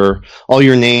all your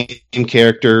name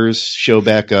characters show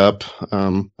back up.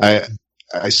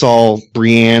 I saw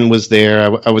Brienne was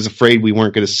there. I was afraid we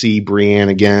weren't going to see Brienne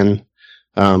again,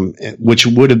 which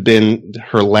would have been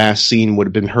her last scene. Would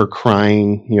have been her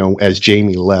crying, as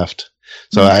Jaime left.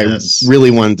 So yes. I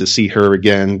really wanted to see her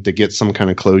again to get some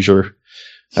kind of closure.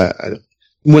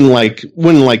 Wouldn't like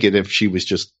it if she was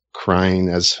just crying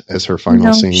as her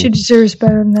final scene. She deserves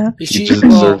better than that. She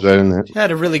deserves better than that. She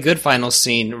had a really good final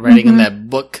scene writing in that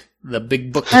book, the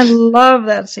big book. I love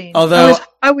that scene. Although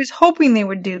I was hoping they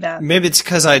would do that. Maybe it's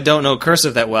because I don't know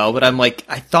cursive that well, but I'm like,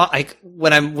 I thought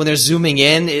when they're zooming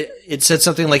in, it said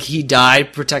something like he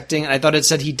died protecting. I thought it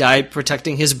said he died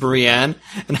protecting his Brienne,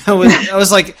 and I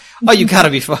was like, oh, you gotta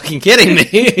be fucking kidding me!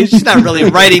 She's not really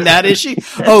writing that, is she?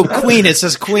 Oh, Queen! It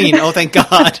says Queen. Oh, thank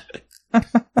God.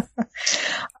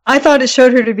 I thought it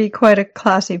showed her to be quite a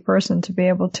classy person to be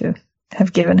able to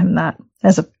have given him that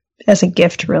as a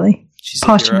gift, really. She's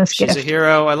a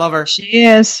hero. I love her. She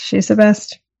is. She's the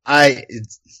best. I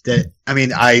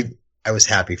I was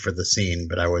happy for the scene,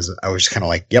 but I was just kind of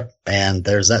like, yep, and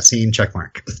there's that scene, check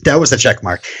mark. That was a check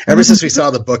mark. Ever since we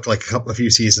saw the book like a few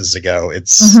seasons ago, it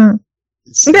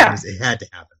had to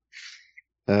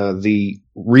happen. The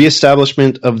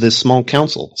reestablishment of this small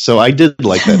council. So I did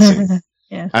like that scene.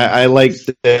 Yeah. I liked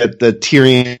that the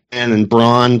Tyrion and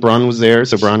Bronn was there,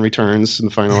 so Bronn returns in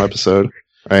the final episode,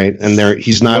 right? And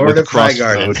he's not Lord with the of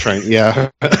Highgarden. crossbow. Yeah.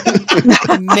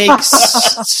 It makes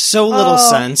so little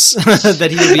sense that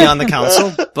he would be on the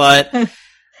council, but all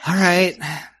right.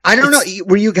 I don't know.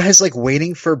 Were you guys like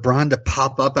waiting for Bronn to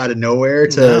pop up out of nowhere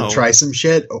to try some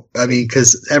shit? I mean,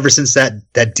 because ever since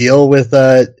that deal with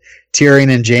Tyrion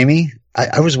and Jaime,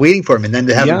 I was waiting for him, and then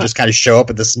to have him just kind of show up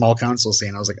at the small council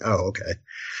scene, I was like, oh, okay.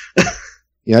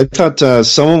 Yeah, I thought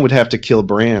someone would have to kill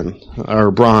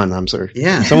Bronn. I'm sorry.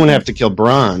 Yeah. Someone would have to kill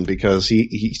Bronn because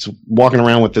he's walking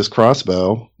around with this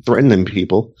crossbow, threatening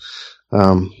people.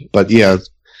 But yeah,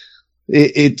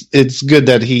 it's good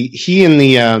that he and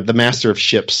the Master of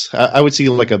Ships. I would see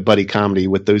like a buddy comedy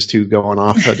with those two going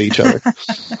off at each other.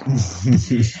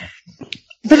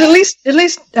 But at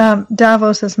least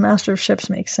Davos as Master of Ships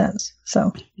makes sense.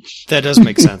 So that does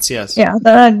make sense. Yes. Yeah,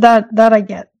 that I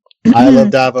get. I love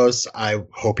Davos. I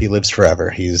hope he lives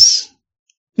forever. Is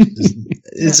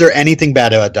there anything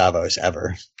bad about Davos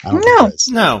ever? I don't think there is.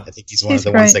 No. I think he's one of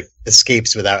the ones that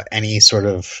escapes without any sort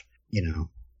of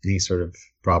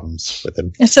problems with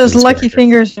him. It's those lucky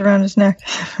fingers around his neck.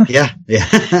 Yeah.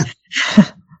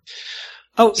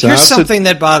 Oh, so here's something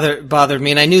that bothered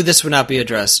me, and I knew this would not be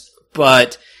addressed.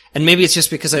 And maybe it's just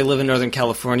because I live in Northern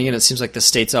California and it seems like the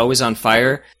state's always on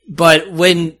fire. But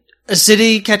when a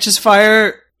city catches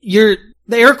fire, the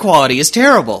air quality is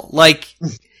terrible. Like,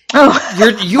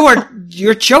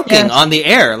 you're choking on the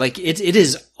air. Like, it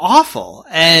is awful.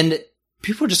 And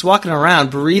people are just walking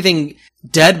around breathing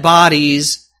dead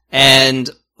bodies and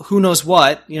who knows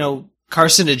what,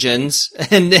 carcinogens.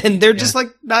 And they're just like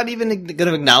not even going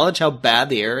to acknowledge how bad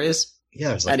the air is.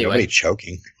 Yeah, there's like nobody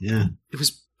choking. Yeah. It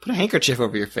was put a handkerchief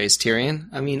over your face, Tyrion.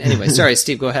 I mean, anyway, sorry,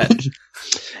 Steve, go ahead.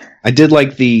 I did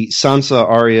like the Sansa,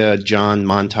 Arya, Jon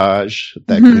montage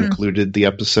that concluded the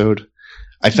episode.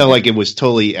 I felt like it was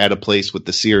totally out of place with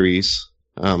the series,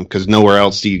 because nowhere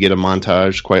else do you get a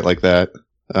montage quite like that.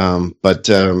 But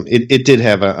it did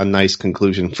have a nice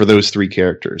conclusion for those three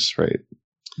characters, right?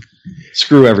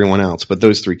 Screw everyone else, but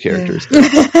those three characters.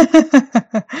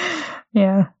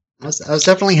 Yeah. I was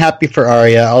definitely happy for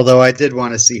Arya, although I did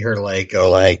want to see her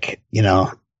go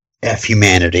F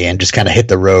humanity and just kind of hit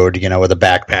the road, with a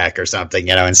backpack or something,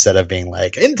 instead of being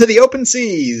like into the open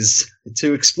seas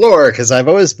to explore, because I've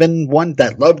always been one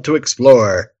that loved to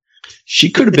explore.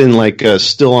 She could have been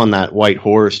still on that white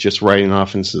horse, just riding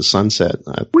off into the sunset.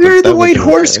 Where did the white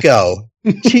horse go?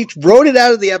 She rode it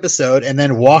out of the episode and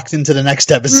then walked into the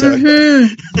next episode.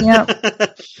 Mm-hmm. Yeah,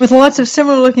 with lots of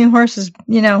similar looking horses,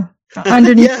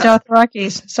 underneath the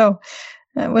Rockies. So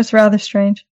that was rather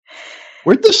strange.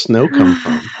 Where'd the snow come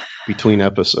from between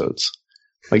episodes?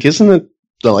 Isn't it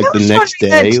the next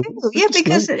day? Yeah,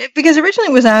 because originally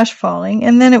it was ash falling,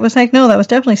 and then it was like, no, that was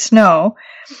definitely snow.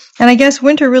 And I guess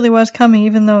winter really was coming,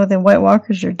 even though the White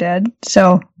Walkers are dead.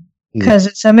 So, because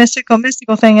it's a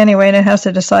mystical thing anyway, and it has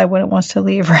to decide when it wants to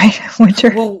leave, right?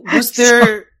 Winter. Well, was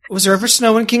there ever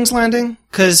snow in King's Landing?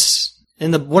 Because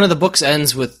one of the books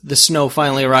ends with the snow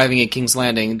finally arriving at King's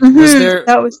Landing. Mm-hmm. Was there?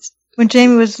 That was when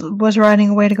Jaime was riding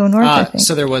away to go north. I think.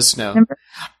 So there was snow. Remember?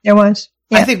 There was.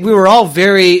 Yeah. I think we were all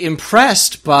very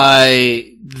impressed by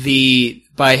the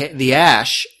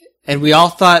and we all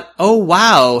thought, "Oh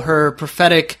wow, her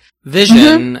prophetic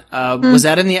vision was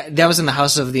that in the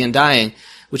House of the Undying,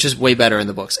 which is way better in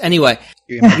the books." Anyway,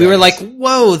 we were like,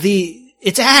 "Whoa,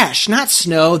 it's ash, not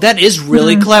snow. That is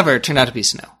really clever." It turned out to be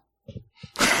snow.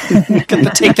 Got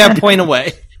to take that point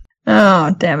away.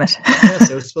 Oh, damn it. Yes,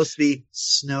 it was supposed to be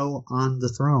snow on the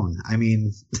throne. I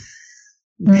mean...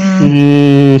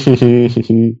 And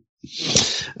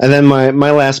then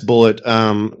my last bullet,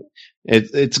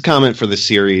 it's a comment for the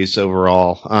series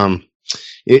overall.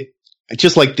 It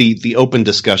just like the open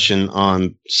discussion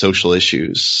on social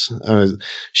issues.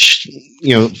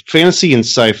 Fantasy and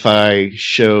sci-fi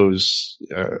shows,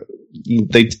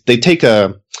 they take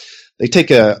a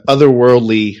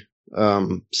otherworldly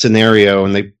scenario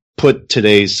and they put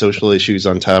today's social issues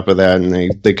on top of that, and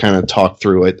they kind of talk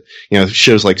through it.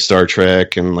 Shows like Star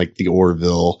Trek and like the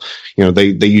Orville,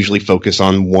 they usually focus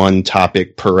on one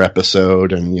topic per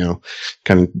episode and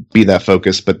kind of be that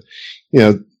focus. But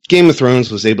Game of Thrones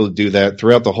was able to do that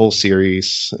throughout the whole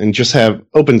series and just have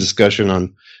open discussion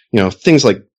on things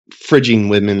like fridging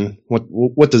women.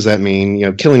 What does that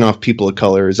mean? Killing off people of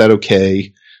color, is that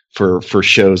okay? for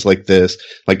shows like this.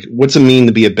 Like, what's it mean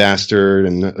to be a bastard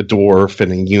and a dwarf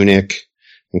and a eunuch?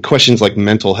 And questions like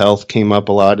mental health came up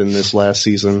a lot in this last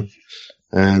season.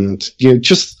 And,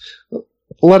 just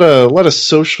a lot of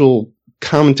social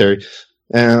commentary.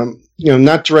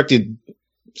 Not directed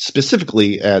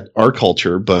specifically at our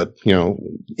culture, but,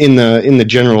 in the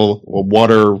general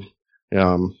water,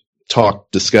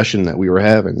 talk discussion that we were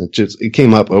having. It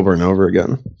came up over and over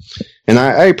again. And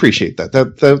I appreciate that.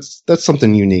 That's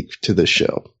something unique to this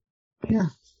show.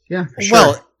 Yeah, for sure.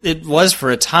 Well, it was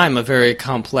for a time a very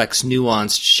complex,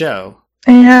 nuanced show.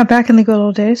 Yeah, back in the good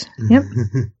old days. Yep.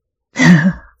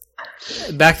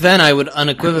 Back then, I would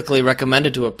unequivocally recommend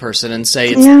it to a person and say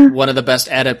it's one of the best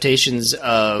adaptations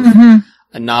of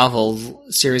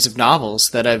a series of novels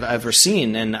that I've ever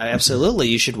seen, and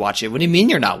you should watch it. What do you mean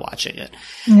you're not watching it?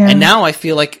 Yeah. And now I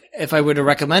feel like if I were to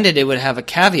recommend it, it would have a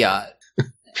caveat.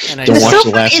 And Don't watch the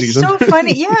last season. It's so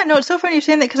funny. Yeah, no, it's so funny you're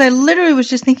saying that, because I literally was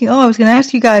just thinking, I was going to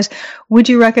ask you guys, would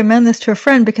you recommend this to a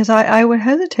friend? Because I would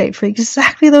hesitate for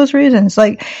exactly those reasons.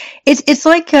 Like, it's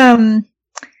like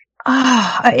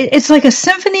it's like a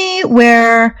symphony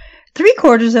where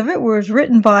 3/4 of it was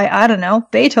written by, I don't know,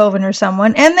 Beethoven or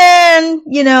someone, and then,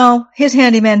 his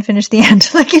handyman finished the end.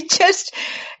 Like, it just,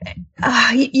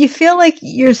 you feel like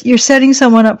you're setting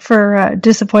someone up for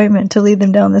disappointment to lead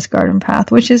them down this garden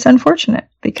path, which is unfortunate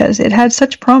because it had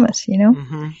such promise,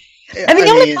 Mm-hmm. I mean,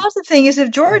 the only positive thing is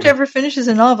if George ever finishes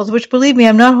the novels, which, believe me,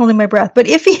 I'm not holding my breath, but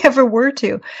if he ever were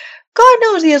to, God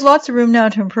knows he has lots of room now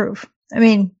to improve. I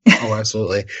mean, oh,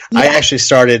 absolutely. Yeah. I actually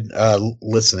started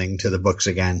listening to the books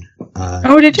again.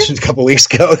 Did you? Just a couple weeks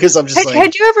ago, because I'm just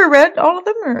had you ever read all of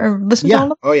them or listened to all of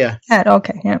them? Oh, yeah.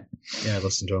 Okay, yeah. Yeah, I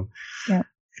listened to them. Yeah.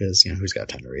 Because, who's got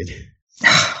time to read?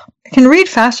 I can read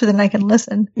faster than I can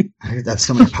listen. That's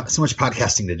so much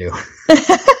podcasting to do.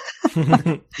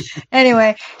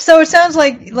 Anyway, so it sounds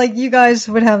like you guys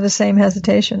would have the same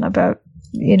hesitation about,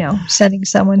 sending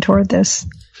someone toward this.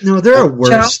 No, there are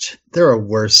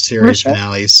worse series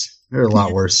finales. There are a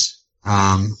lot worse.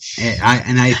 And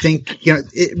I think,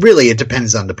 it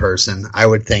depends on the person. I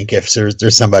would think if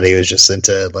there's somebody who's just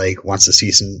into, wants to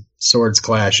see some swords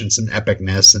clash and some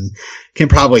epicness and can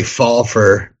probably fall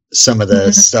for some of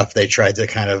the stuff they tried to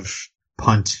kind of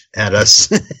punt at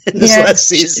us in this last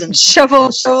season.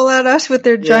 Shovel at us with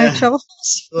their giant shovels.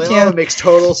 Well, it makes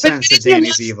total sense that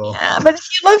Danny's evil. But if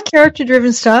you love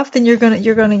character-driven stuff, then you're gonna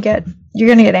get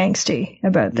angsty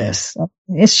about this.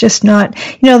 It's just not,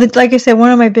 like I said,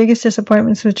 one of my biggest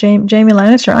disappointments was Jaime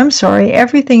Lannister. I'm sorry,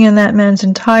 everything in that man's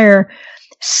entire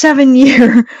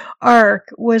 7-year arc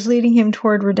was leading him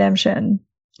toward redemption,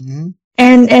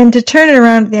 and to turn it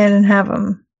around at the end and have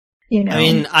him. I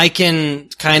mean, I can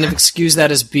kind of excuse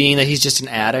that as being that he's just an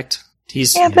addict.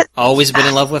 He's always been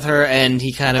in love with her, and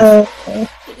he kind of,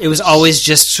 it was always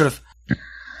just sort of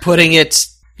putting it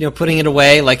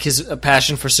away, like his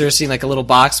passion for Cersei in like a little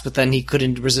box, but then he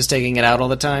couldn't resist taking it out all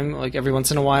the time, like every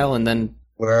once in a while, and then...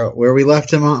 Where we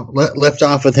left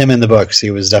off with him in the books,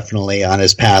 he was definitely on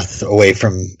his path away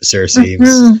from Cersei. He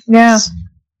was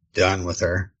done with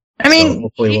her. I mean,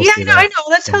 I know.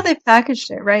 That's how they packaged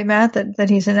it, right, Matt?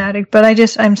 That he's an addict. But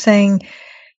I'm saying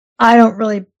I don't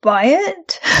really buy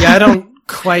it. Yeah, I don't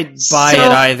quite buy it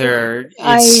either.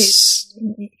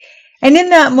 And in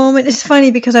that moment, it's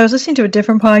funny because I was listening to a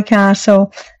different podcast.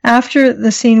 So after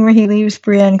the scene where he leaves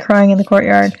Brienne crying in the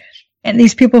courtyard, and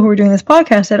these people who were doing this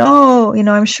podcast said,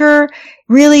 I'm sure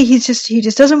really he just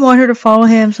doesn't want her to follow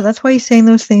him. So that's why he's saying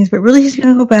those things. But really he's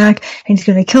going to go back and he's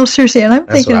going to kill Cersei. And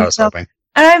that's what I was hoping.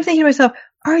 And I'm thinking to myself,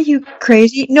 are you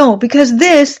crazy? No, because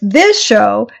this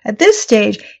show at this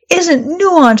stage isn't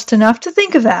nuanced enough to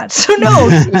think of that. So no,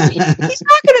 he's not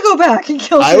going to go back and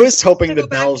kill. I was hoping the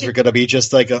bells were going to be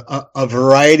just like a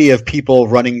variety of people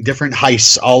running different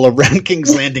heists all around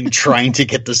King's Landing trying to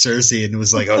get to Cersei, and it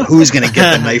was like, who's going to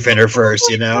get the knife in her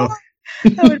first?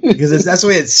 Because that's the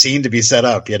way it seemed to be set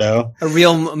up, A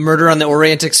real Murder on the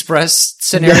Orient Express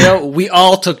scenario. We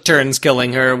all took turns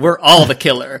killing her. We're all the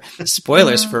killer.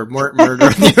 Spoilers for Murder on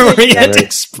the Orient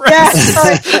Express.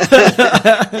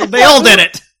 They all did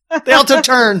it. They all took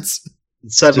turns.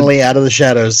 Suddenly, out of the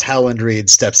shadows, Howland Reed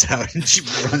steps out and she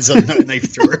runs a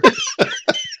knife through her.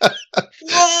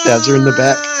 Stabs her in the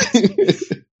back.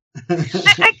 I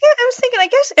was thinking, I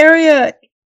guess Arya,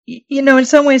 in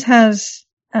some ways has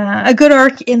a good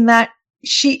arc in that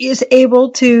she is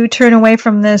able to turn away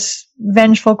from this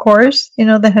vengeful course,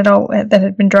 that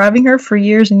had been driving her for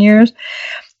years and years,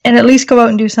 and at least go out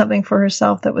and do something for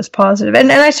herself that was positive.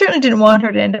 And I certainly didn't want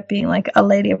her to end up being like a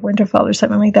Lady of Winterfell or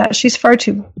something like that. She's far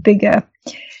too big a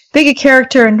big a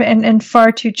character and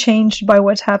far too changed by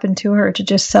what's happened to her to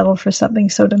just settle for something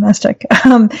so domestic.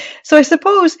 So I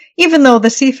suppose, even though the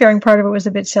seafaring part of it was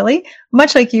a bit silly,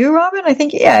 much like you, Robin, I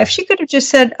think, if she could have just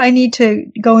said, I need to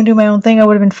go and do my own thing, I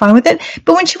would have been fine with it.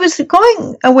 But when she was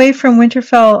going away from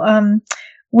Winterfell,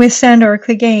 with Sandor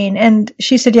Clegane, and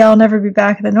she said, I'll never be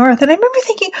back in the North. And I remember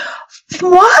thinking,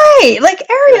 why? Like,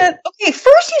 Arya, okay,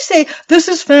 first you say, this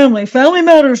is family. Family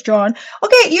matters, Jon.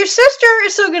 Okay, your sister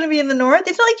is still going to be in the North.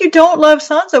 It's not like you don't love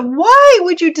Sansa. Why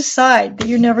would you decide that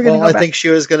you're never going to go back? I think she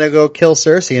was going to go kill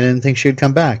Cersei and didn't think she would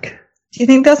come back. Do you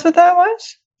think that's what that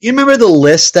was? You remember the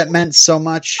list that meant so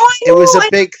much? It was a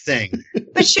big thing.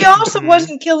 But she also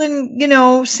wasn't killing,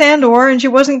 Sandor, and she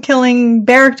wasn't killing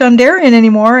Beric Dondarrion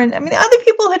anymore. And I mean, other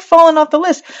people had fallen off the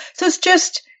list. So it's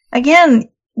just, again,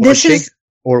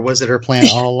 or was it her plan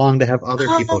all along to have other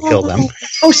people kill them?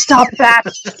 Oh, stop that.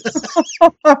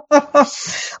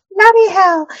 Bloody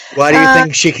hell. Why do you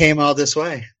think she came all this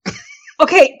way?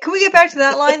 Okay, can we get back to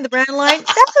that line, the Bran line?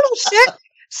 That little shit.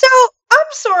 So, I'm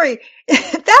sorry.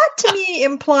 That to me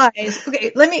implies,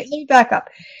 okay, let me back up.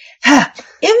 In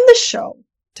the show,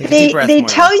 they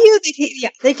tell you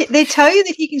that they tell you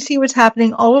that he can see what's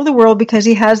happening all over the world because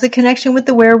he has the connection with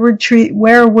the werewood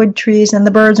trees and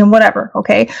the birds and whatever,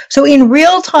 okay? So in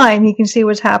real time he can see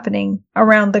what's happening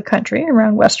around the country,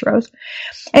 around Westeros.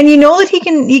 And you know that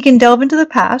he can delve into the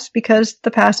past because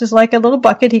the past is like a little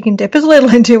bucket he can dip his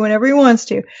ladle into whenever he wants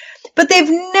to. But they've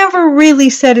never really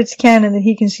said it's canon that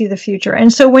he can see the future.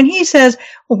 And so when he says,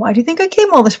 well, why do you think I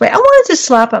came all this way? I wanted to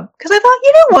slap him because I thought,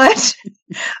 you know what?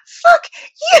 Fuck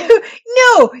you.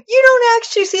 No, you don't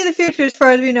actually see the future as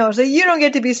far as we know. So you don't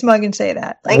get to be smug and say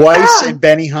that. Like, Weiss and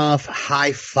Benioff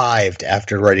high-fived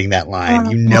after writing that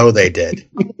line. They did.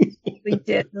 We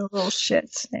did, the little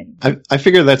shits. I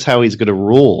figure that's how he's going to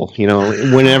rule.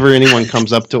 Whenever anyone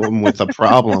comes up to him with a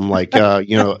problem, like,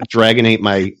 dragon ate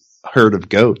my herd of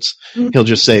goats, he'll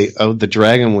just say, oh, the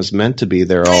dragon was meant to be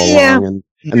there all along,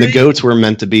 and the goats were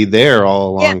meant to be there all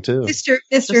along too.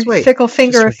 Mr. Fickle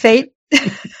Finger of Fate.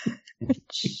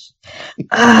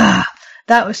 That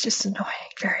was just annoying,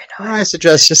 very annoying. I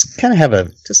suggest just kind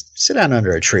of just sit down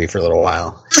under a tree for a little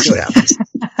while, see what happens.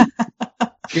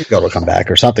 Your goat will come back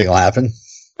or something will happen.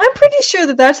 I'm pretty sure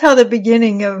that that's how the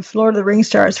beginning of Lord of the Rings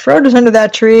starts. Frodo's under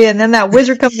that tree, and then that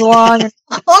wizard comes along, and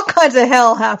all kinds of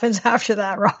hell happens after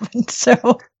that, Robin.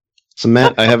 So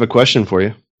Matt, I have a question for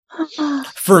you.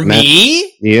 For Matt,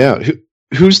 me? Yeah.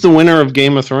 Who's the winner of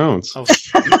Game of Thrones? Oh,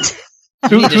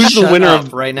 who's the winner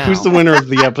of right now? Who's the winner of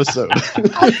the episode?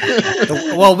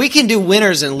 Well, we can do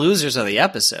winners and losers of the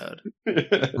episode.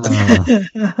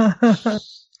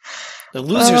 The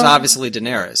loser's obviously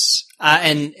Daenerys,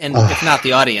 and if not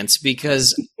the audience,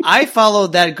 because I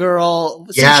followed that girl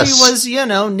since she was,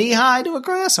 knee high to a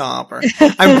grasshopper.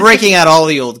 I'm breaking out all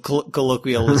the old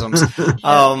colloquialisms.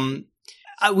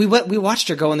 We watched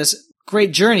her go on this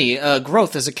great journey,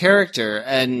 growth as a character,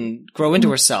 and grow into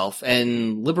herself,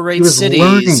 and liberate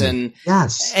cities, learning.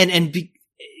 and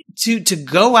to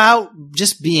go out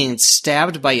just being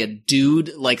stabbed by a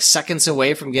dude like seconds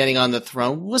away from getting on the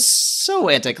throne was so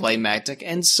anticlimactic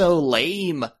and so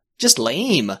lame. Just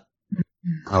lame.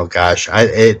 Oh gosh,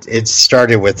 it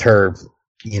started with her,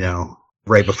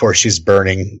 right before she's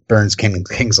burns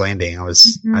King's Landing. I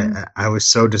was I was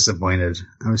so disappointed.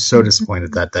 I was so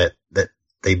disappointed that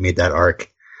they made that arc.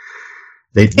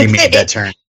 They made that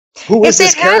turn. Who was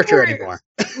this character anymore?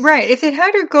 Right. If it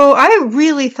had her go, I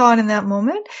really thought in that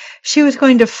moment she was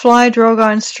going to fly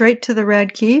Drogon straight to the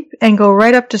Red Keep and go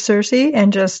right up to Cersei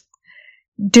and just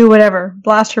do whatever,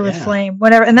 blast her with flame,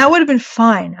 whatever. And that would have been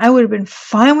fine. I would have been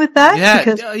fine with that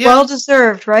because well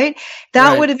deserved, right?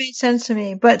 That would have made sense to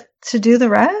me. But to do the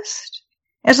rest?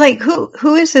 It's like,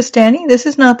 who is this, Danny? This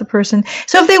is not the person.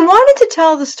 So if they wanted to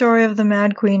tell the story of the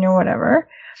Mad Queen or whatever,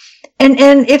 and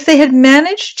if they had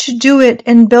managed to do it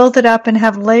and build it up and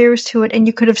have layers to it, and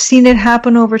you could have seen it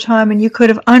happen over time, and you could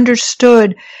have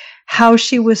understood how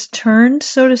she was turned,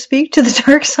 so to speak, to the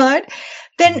dark side,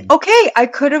 then okay, I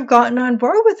could have gotten on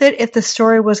board with it if the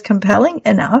story was compelling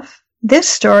enough. This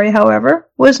story, however,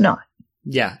 was not.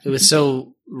 Yeah, it was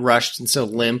so rushed and so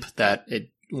limp that it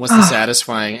wasn't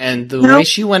satisfying, and the way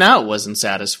she went out wasn't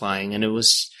satisfying, and it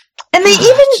was. And they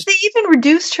even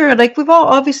reduced her, like we've all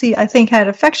obviously, I think, had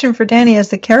affection for Dany as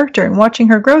the character and watching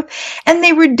her growth, and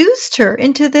they reduced her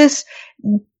into this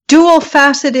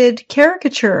dual-faceted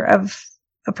caricature of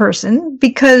a person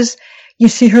because you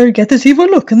see her get this evil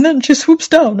look and then she swoops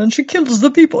down and she kills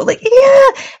the people. Like,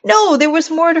 no, there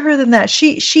was more to her than that.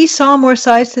 She saw more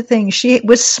sides to things. She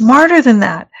was smarter than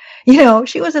that.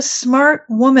 She was a smart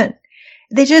woman.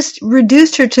 they just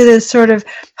reduced her to this sort of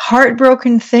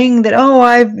heartbroken thing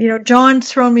that,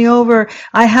 John's thrown me over.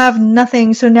 I have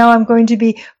nothing. So now I'm going to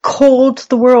be cold to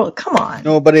the world. Come on.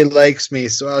 Nobody likes me,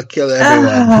 so I'll kill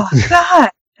everyone. Oh, God.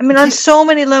 I mean, on so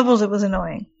many levels, it was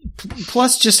annoying.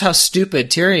 Plus, just how stupid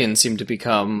Tyrion seemed to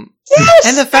become. Yes,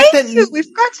 and the fact that we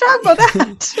forgot to talk about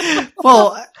that.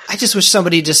 Well, I just wish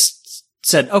somebody just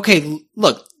said, "Okay,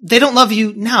 look, they don't love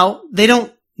you now. They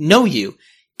don't know you.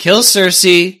 Kill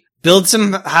Cersei, build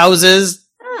some houses,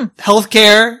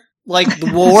 healthcare. Like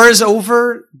the war is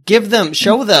over.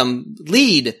 Show them,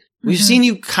 lead. We've seen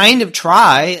you kind of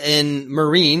try in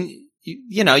Marine."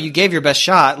 You gave your best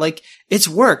shot. Like, it's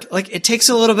work. Like, it takes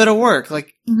a little bit of work.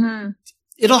 Like,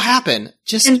 it'll happen.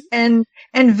 Just and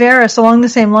Varys, along the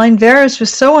same line, Varys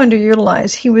was so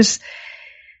underutilized. He was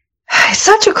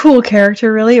such a cool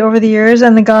character, really, over the years,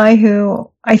 and the guy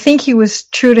who I think he was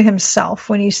true to himself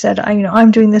when he said,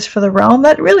 I'm doing this for the realm.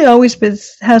 That really always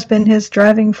has been his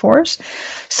driving force.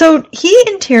 So he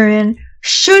and Tyrion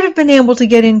should have been able to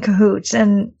get in cahoots.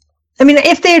 And I mean,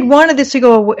 if they had wanted this to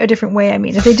go a different way,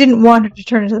 if they didn't want her to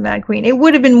turn into the Mad Queen, it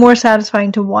would have been more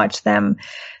satisfying to watch them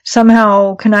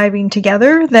somehow conniving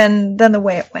together than the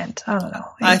way it went. I don't know.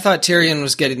 I thought Tyrion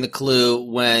was getting the clue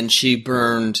when she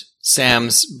burned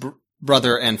Sam's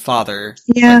brother and father.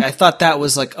 Yeah. Like, I thought that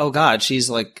was like, oh God, she's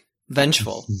like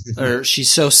vengeful. Or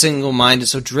she's so single-minded,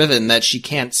 so driven that she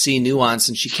can't see nuance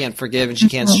and she can't forgive and she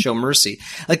can't show mercy.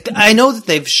 Like, I know that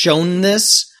they've shown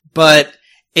this, but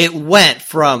it went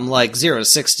from like 0 to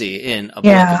 60 in a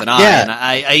blink of an eye. Yeah.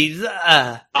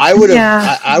 And I would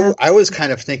have, I was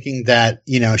kind of thinking that,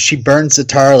 she burns the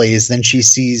Tarleys, then she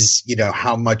sees,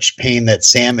 how much pain that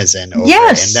Sam is in over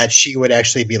it, and that she would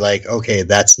actually be like, okay,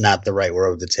 that's not the right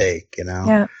road to take,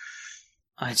 Yeah.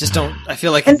 I just don't, I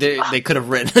feel like they could have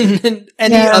written in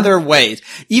any other way.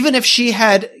 Even if she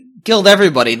had killed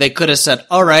everybody, they could have said,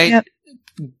 all right,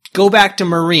 go back to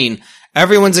Marine.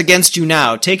 Everyone's against you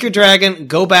now. Take your dragon,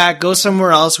 go back, go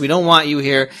somewhere else. We don't want you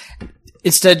here.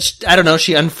 Instead, I don't know,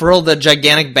 she unfurled a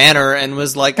gigantic banner and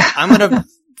was like, I'm gonna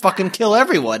fucking kill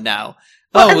everyone now.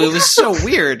 It was so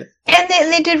weird. And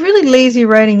they did really lazy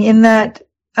writing in that,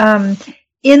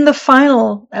 in the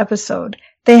final episode,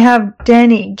 they have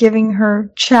Dany giving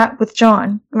her chat with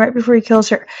Jon right before he kills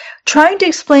her, trying to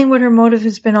explain what her motive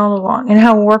has been all along and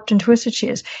how warped and twisted she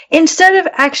is, instead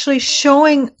of actually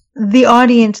showing the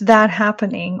audience that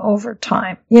happening over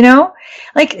time,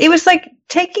 Like, it was like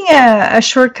taking a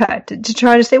shortcut to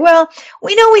try to say, well,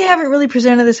 we know we haven't really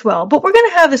presented this well, but we're going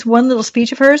to have this one little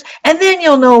speech of hers, and then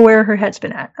you'll know where her head's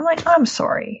been at. I'm like, I'm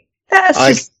sorry. That's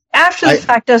just, after the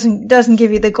fact doesn't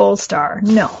give you the gold star.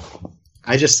 No.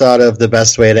 I just thought of the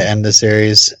best way to end the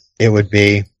series. It would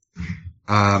be,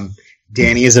 Dany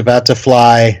is about to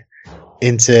fly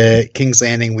into King's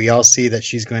Landing. We all see that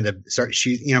she's going to start,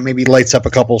 maybe lights up a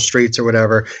couple streets or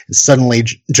whatever, and suddenly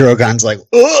Drogon's like,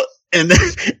 ugh!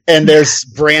 And there's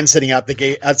Bran sitting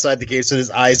outside the gate, so his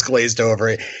eyes glazed over.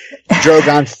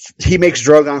 He makes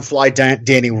Drogon fly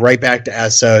Dany right back to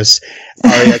Essos.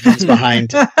 Arya comes behind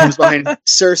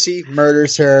Cersei,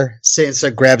 murders her.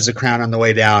 Sansa grabs the crown on the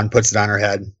way down, puts it on her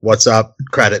head. What's up?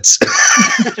 Credits.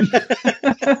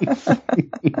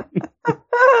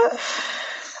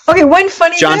 Okay, one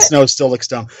funny Jon bit. Snow still looks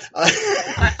dumb.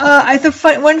 I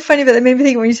thought one funny bit that made me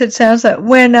think when you said Sansa,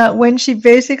 when she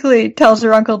basically tells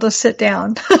her uncle to sit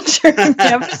down during the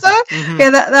episode. Okay,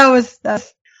 that was.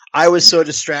 I was so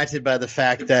distracted by the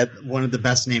fact that one of the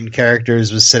best named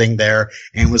characters was sitting there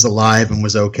and was alive and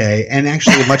was okay, and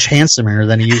actually much handsomer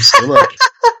than he used to look.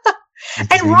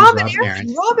 And Robin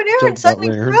Aaron suddenly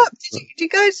grew up. Did you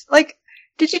guys like?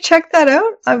 Did you check that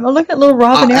out? I'm looking at little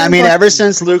Robin Aaron. I mean, ever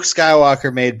since Luke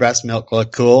Skywalker made breast milk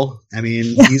look cool, I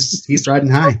mean, he's riding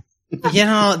high.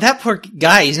 That poor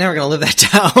guy, he's never going to live that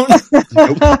down.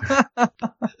 Nope.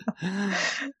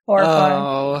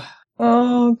 Horrifying.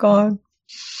 Oh, God.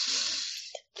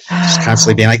 Just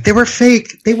constantly being like, they were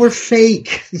fake.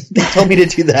 They told me to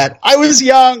do that. I was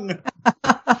young.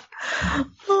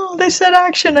 Oh, they said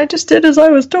action. I just did as I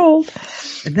was told.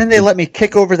 And then they let me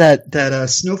kick over that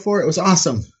snow fort. It was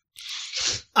awesome.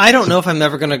 I don't know if I'm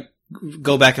ever going to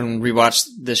go back and rewatch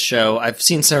this show. I've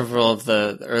seen several of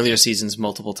the earlier seasons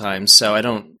multiple times, so I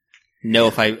don't know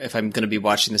if I'm going to be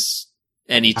watching this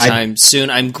anytime soon.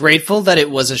 I'm grateful that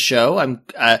it was a show.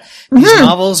 These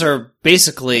novels are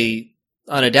basically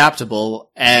unadaptable,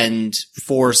 and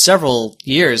for several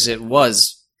years it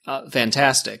was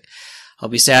fantastic. I'll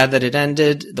be sad that it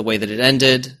ended the way that it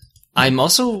ended. I'm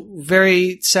also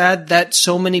very sad that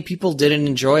so many people didn't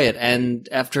enjoy it, and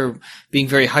after being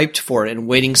very hyped for it and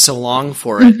waiting so long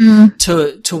for it,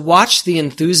 to watch the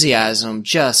enthusiasm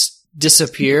just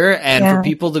disappear and for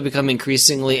people to become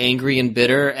increasingly angry and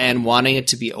bitter and wanting it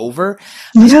to be over.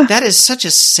 That is such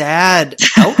a sad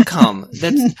outcome.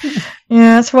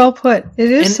 It's well put.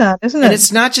 It is sad, isn't it? And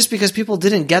it's not just because people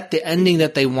didn't get the ending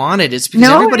that they wanted. It's because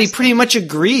everybody pretty much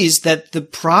agrees that the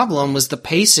problem was the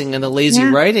pacing and the lazy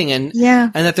writing and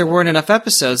that there weren't enough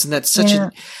episodes. And that's such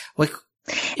a, like,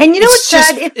 and you know what's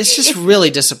sad? It's just really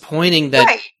disappointing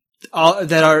that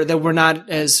that we're not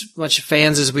as much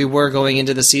fans as we were going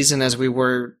into the season as we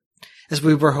were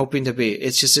hoping to be.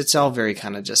 It's all very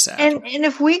kind of just sad. And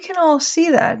if we can all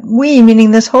see that, we, meaning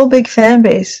this whole big fan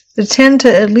base, that tend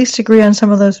to at least agree on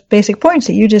some of those basic points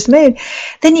that you just made,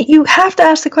 then you have to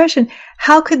ask the question,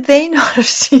 how could they not have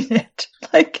seen it?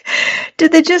 Like,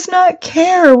 did they just not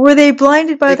care? Were they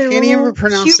blinded by their own hubris? They can't even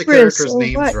pronounce the characters'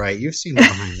 names right. You've seen them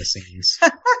behind the scenes.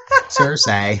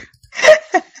 Cersei.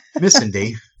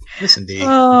 Missandei.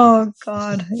 Oh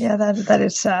God, yeah, that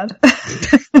is sad.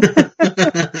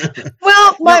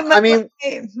 Well,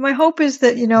 my hope is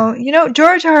that you know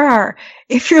George R.R.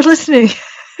 If you're listening,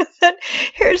 then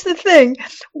here's the thing: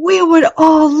 we would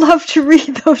all love to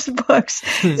read those books.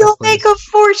 You'll make a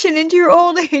fortune into your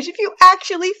old age if you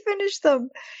actually finish them,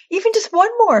 even just one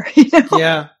more.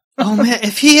 Yeah. Oh man,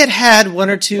 if he had one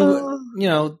or two,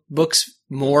 books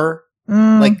more.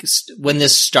 Like when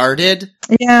this started,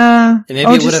 maybe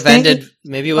it would have ended.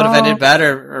 Maybe it would have ended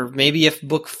better, or maybe if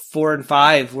book 4 and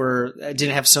 5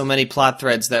 didn't have so many plot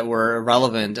threads that were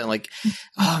irrelevant, and like,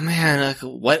 oh man,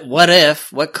 what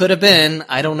if? What could have been?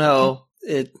 I don't know.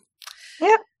 But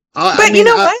what?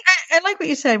 I like what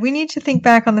you said. We need to think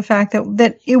back on the fact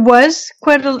that it was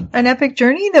quite an epic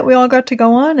journey that we all got to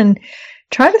go on, and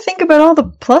try to think about all the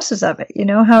pluses of it.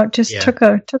 How it just took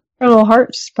our little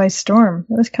hearts by storm.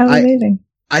 It was kind of amazing.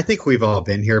 I think we've all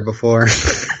been here before.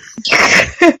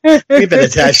 We've been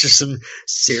attached to some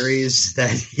series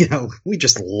that, we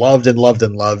just loved and loved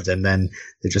and loved, and then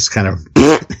they just kind of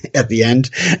at the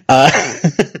end.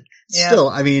 Still,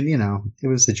 I mean, it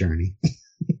was the journey.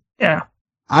 Yeah.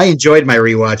 I enjoyed my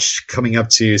rewatch coming up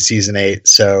to season 8,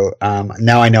 so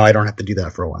now I know I don't have to do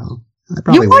that for a while.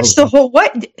 You watched the whole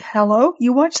what? Hello?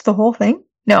 You watched the whole thing?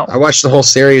 No. I watched the whole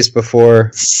series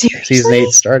before season 8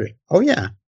 started. Oh, yeah.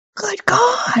 Good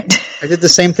God. I did the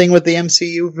same thing with the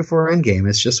MCU before Endgame.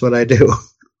 It's just what I do.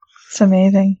 It's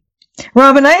amazing.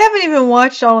 Robin, I haven't even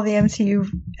watched all of the MCU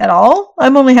at all.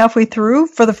 I'm only halfway through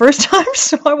for the first time,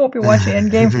 so I won't be watching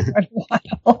Endgame for quite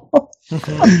a while.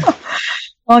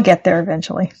 I'll get there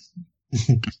eventually.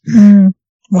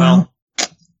 Well.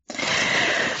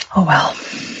 Oh, well.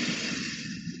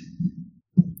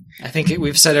 I think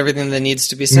we've said everything that needs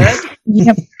to be said.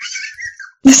 Yep.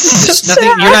 There's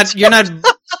nothing. You're not.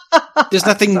 There's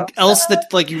nothing else that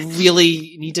you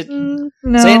really need to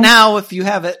say it now if you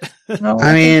have it. No,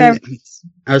 I mean,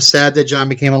 I was sad that John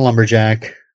became a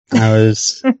lumberjack. I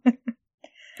was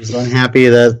unhappy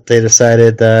that they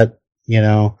decided that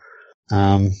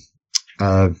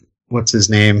what's his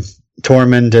name,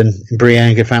 Tormund and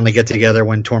Brienne could finally get together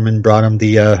when Tormund brought him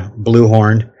the blue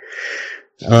horn.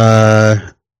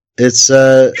 It's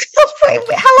hello.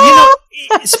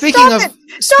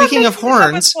 Speaking of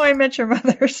horns, I met your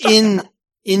mother. in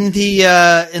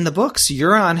the books,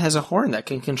 Euron has a horn that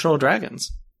can control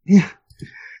dragons. Yeah,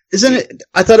 isn't it?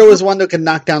 I thought it was one that could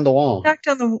knock down the wall.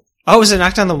 Oh, was it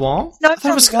knocked down the wall? I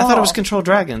thought it was control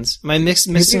dragons. Am I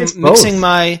mixing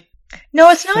my? No,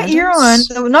 it's not Euron.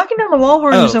 The knocking down the wall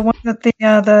horn is the one that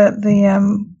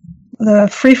the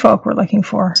free folk were looking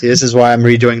for. See, this is why I'm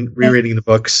rereading the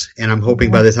books, and I'm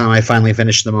hoping by the time I finally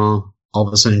finish them all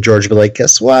of a sudden George will be like,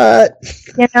 "Guess what?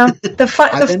 The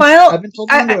final. I've been told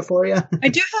to do it for you." I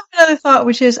do have another thought,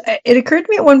 which is, it occurred to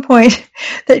me at one point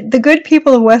that the good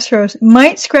people of Westeros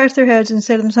might scratch their heads and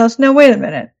say to themselves, "No, wait a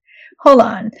minute, hold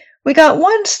on. We got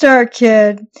one Stark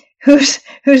kid who's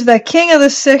the king of the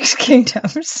 6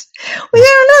 kingdoms. We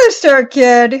got another Stark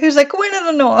kid who's the queen of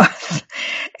the north,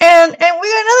 and we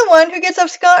got another one who gets off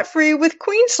scot-free with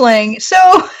queen slaying. So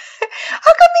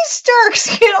how come these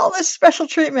Starks get all this special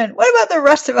treatment? What about the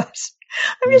rest of us?"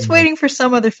 I'm just waiting for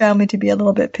some other family to be a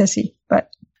little bit pissy, but.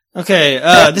 Okay,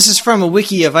 this is from a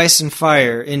wiki of Ice and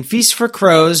Fire. In Feast for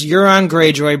Crows, Euron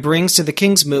Greyjoy brings to the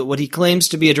King's Moot what he claims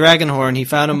to be a dragon horn he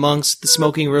found amongst the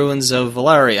smoking ruins of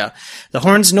Valyria. The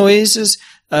horn's noises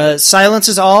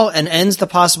silences all and ends the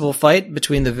possible fight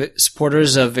between the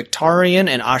supporters of Victorian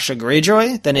and Asha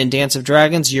Greyjoy. Then in Dance of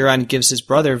Dragons, Euron gives his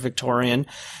brother Victorian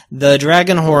the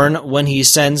dragon horn when he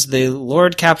sends the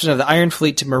Lord Captain of the Iron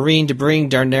Fleet to Meereen to bring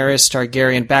Daenerys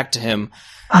Targaryen back to him.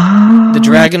 The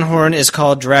dragon horn is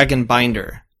called Dragon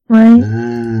Binder. Right.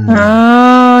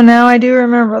 Oh, Oh, now I do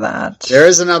remember that. There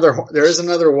is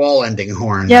another wall ending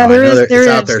horn. Yeah, though. there is. It's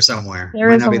out there somewhere. There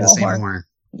Might is not a be the wall same horn. horn.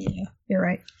 Yeah, you're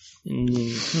right.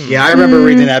 Yeah, I remember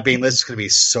reading that being, this is going to be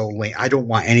so lame. I don't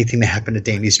want anything to happen to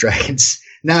Danny's Dragons.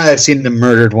 Now I've seen them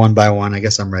murdered one by one. I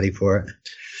guess I'm ready for it.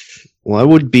 Well, I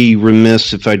would be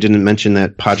remiss if I didn't mention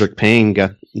that Podrick Payne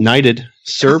got knighted.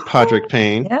 Sir Podrick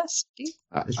Payne. Yes.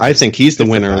 I think he's the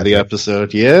winner of the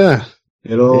episode. Yeah.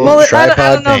 Well, I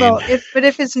don't know though.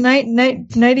 If his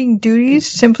knighting duties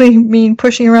simply mean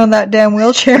pushing around that damn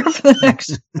wheelchair for the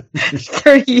next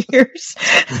 30 years,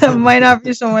 that might not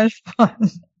be so much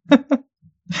fun.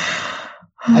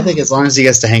 I think as long as he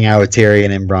gets to hang out with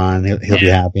Tyrion and Bronn, he'll be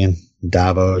happy, and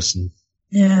Davos and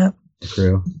the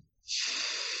crew.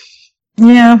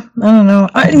 Yeah, I don't know.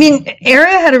 I mean,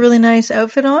 Arya had a really nice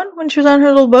outfit on when she was on her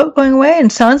little boat going away,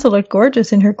 and Sansa looked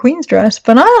gorgeous in her queen's dress,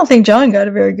 but I don't think Jon got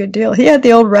a very good deal. He had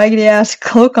the old raggedy-ass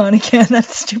cloak on again, that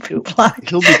stupid black.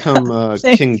 He'll become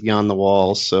king beyond the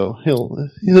walls, so he'll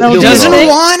He doesn't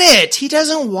want it. He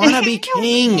doesn't want to be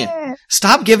king.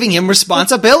 Stop giving him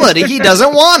responsibility. He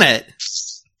doesn't want it.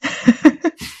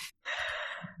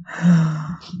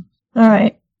 All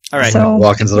right. So,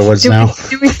 walk into the woods now.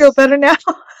 Do we feel better now?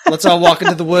 Let's all walk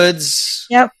into the woods.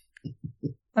 Yep.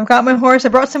 I've got my horse. I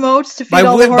brought some oats to feed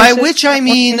all the horses. By which I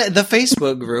mean the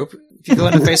Facebook group. If you go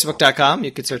into facebook.com,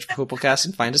 you can search for Pooplecast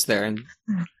and find us there, and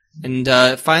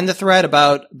find the thread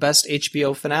about best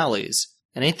HBO finales.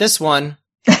 And ain't this one?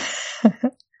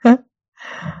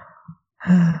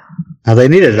 Now, they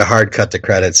needed a hard cut to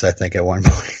credits, I think, at one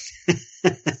point.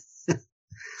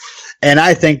 And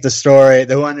I think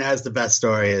the one that has the best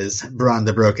story is Bronn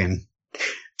the Broken,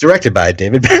 directed by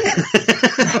David Bennett.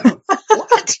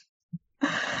 What?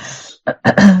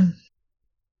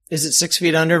 Is it 6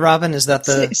 Feet Under, Robin? Is that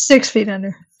the 6 Feet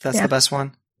Under? That's the best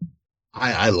one.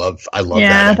 I love that.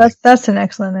 Yeah, that's an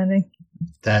excellent ending.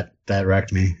 That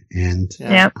wrecked me, and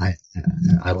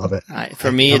I love it.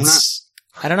 For me,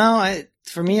 I don't know.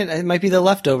 For me, it might be The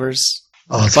Leftovers.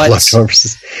 Oh, The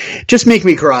Leftovers! Just make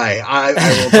me cry. I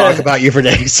will talk about you for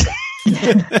days.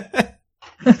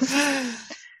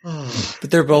 But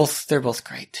they're both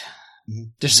great.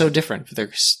 They're so different, but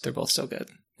they're both so good.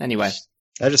 Anyway,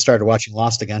 I just started watching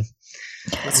Lost again.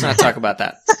 Let's not talk about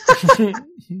that.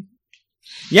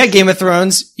 Yeah, Game of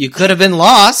Thrones, you could have been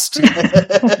lost.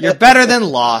 You're better than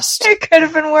Lost. It could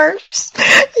have been worse.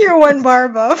 You're one bar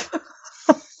above.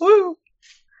 Woo.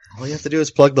 All you have to do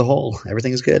is plug the hole.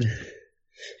 Everything is good.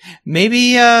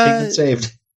 Maybe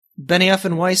saved. Benioff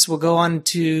and Weiss will go on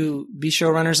to be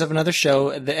showrunners of another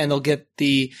show, and they'll get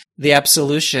the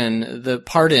absolution, the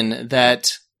pardon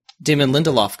that Damon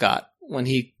Lindelof got when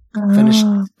he finished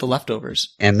The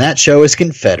Leftovers. And that show is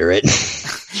Confederate.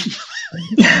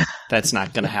 That's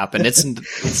not going to happen.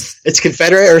 It's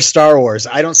Confederate or Star Wars.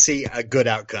 I don't see a good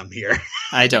outcome here.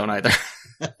 I don't either.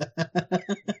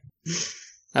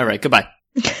 All right, goodbye.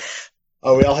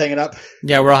 Oh, we all hanging up?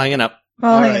 Yeah, we're all hanging up.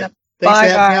 Hanging up. Thanks Bye,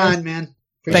 for having me on, man.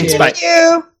 Thanks, it. bye. Thank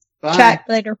you. Bye. Chat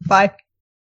later. Bye.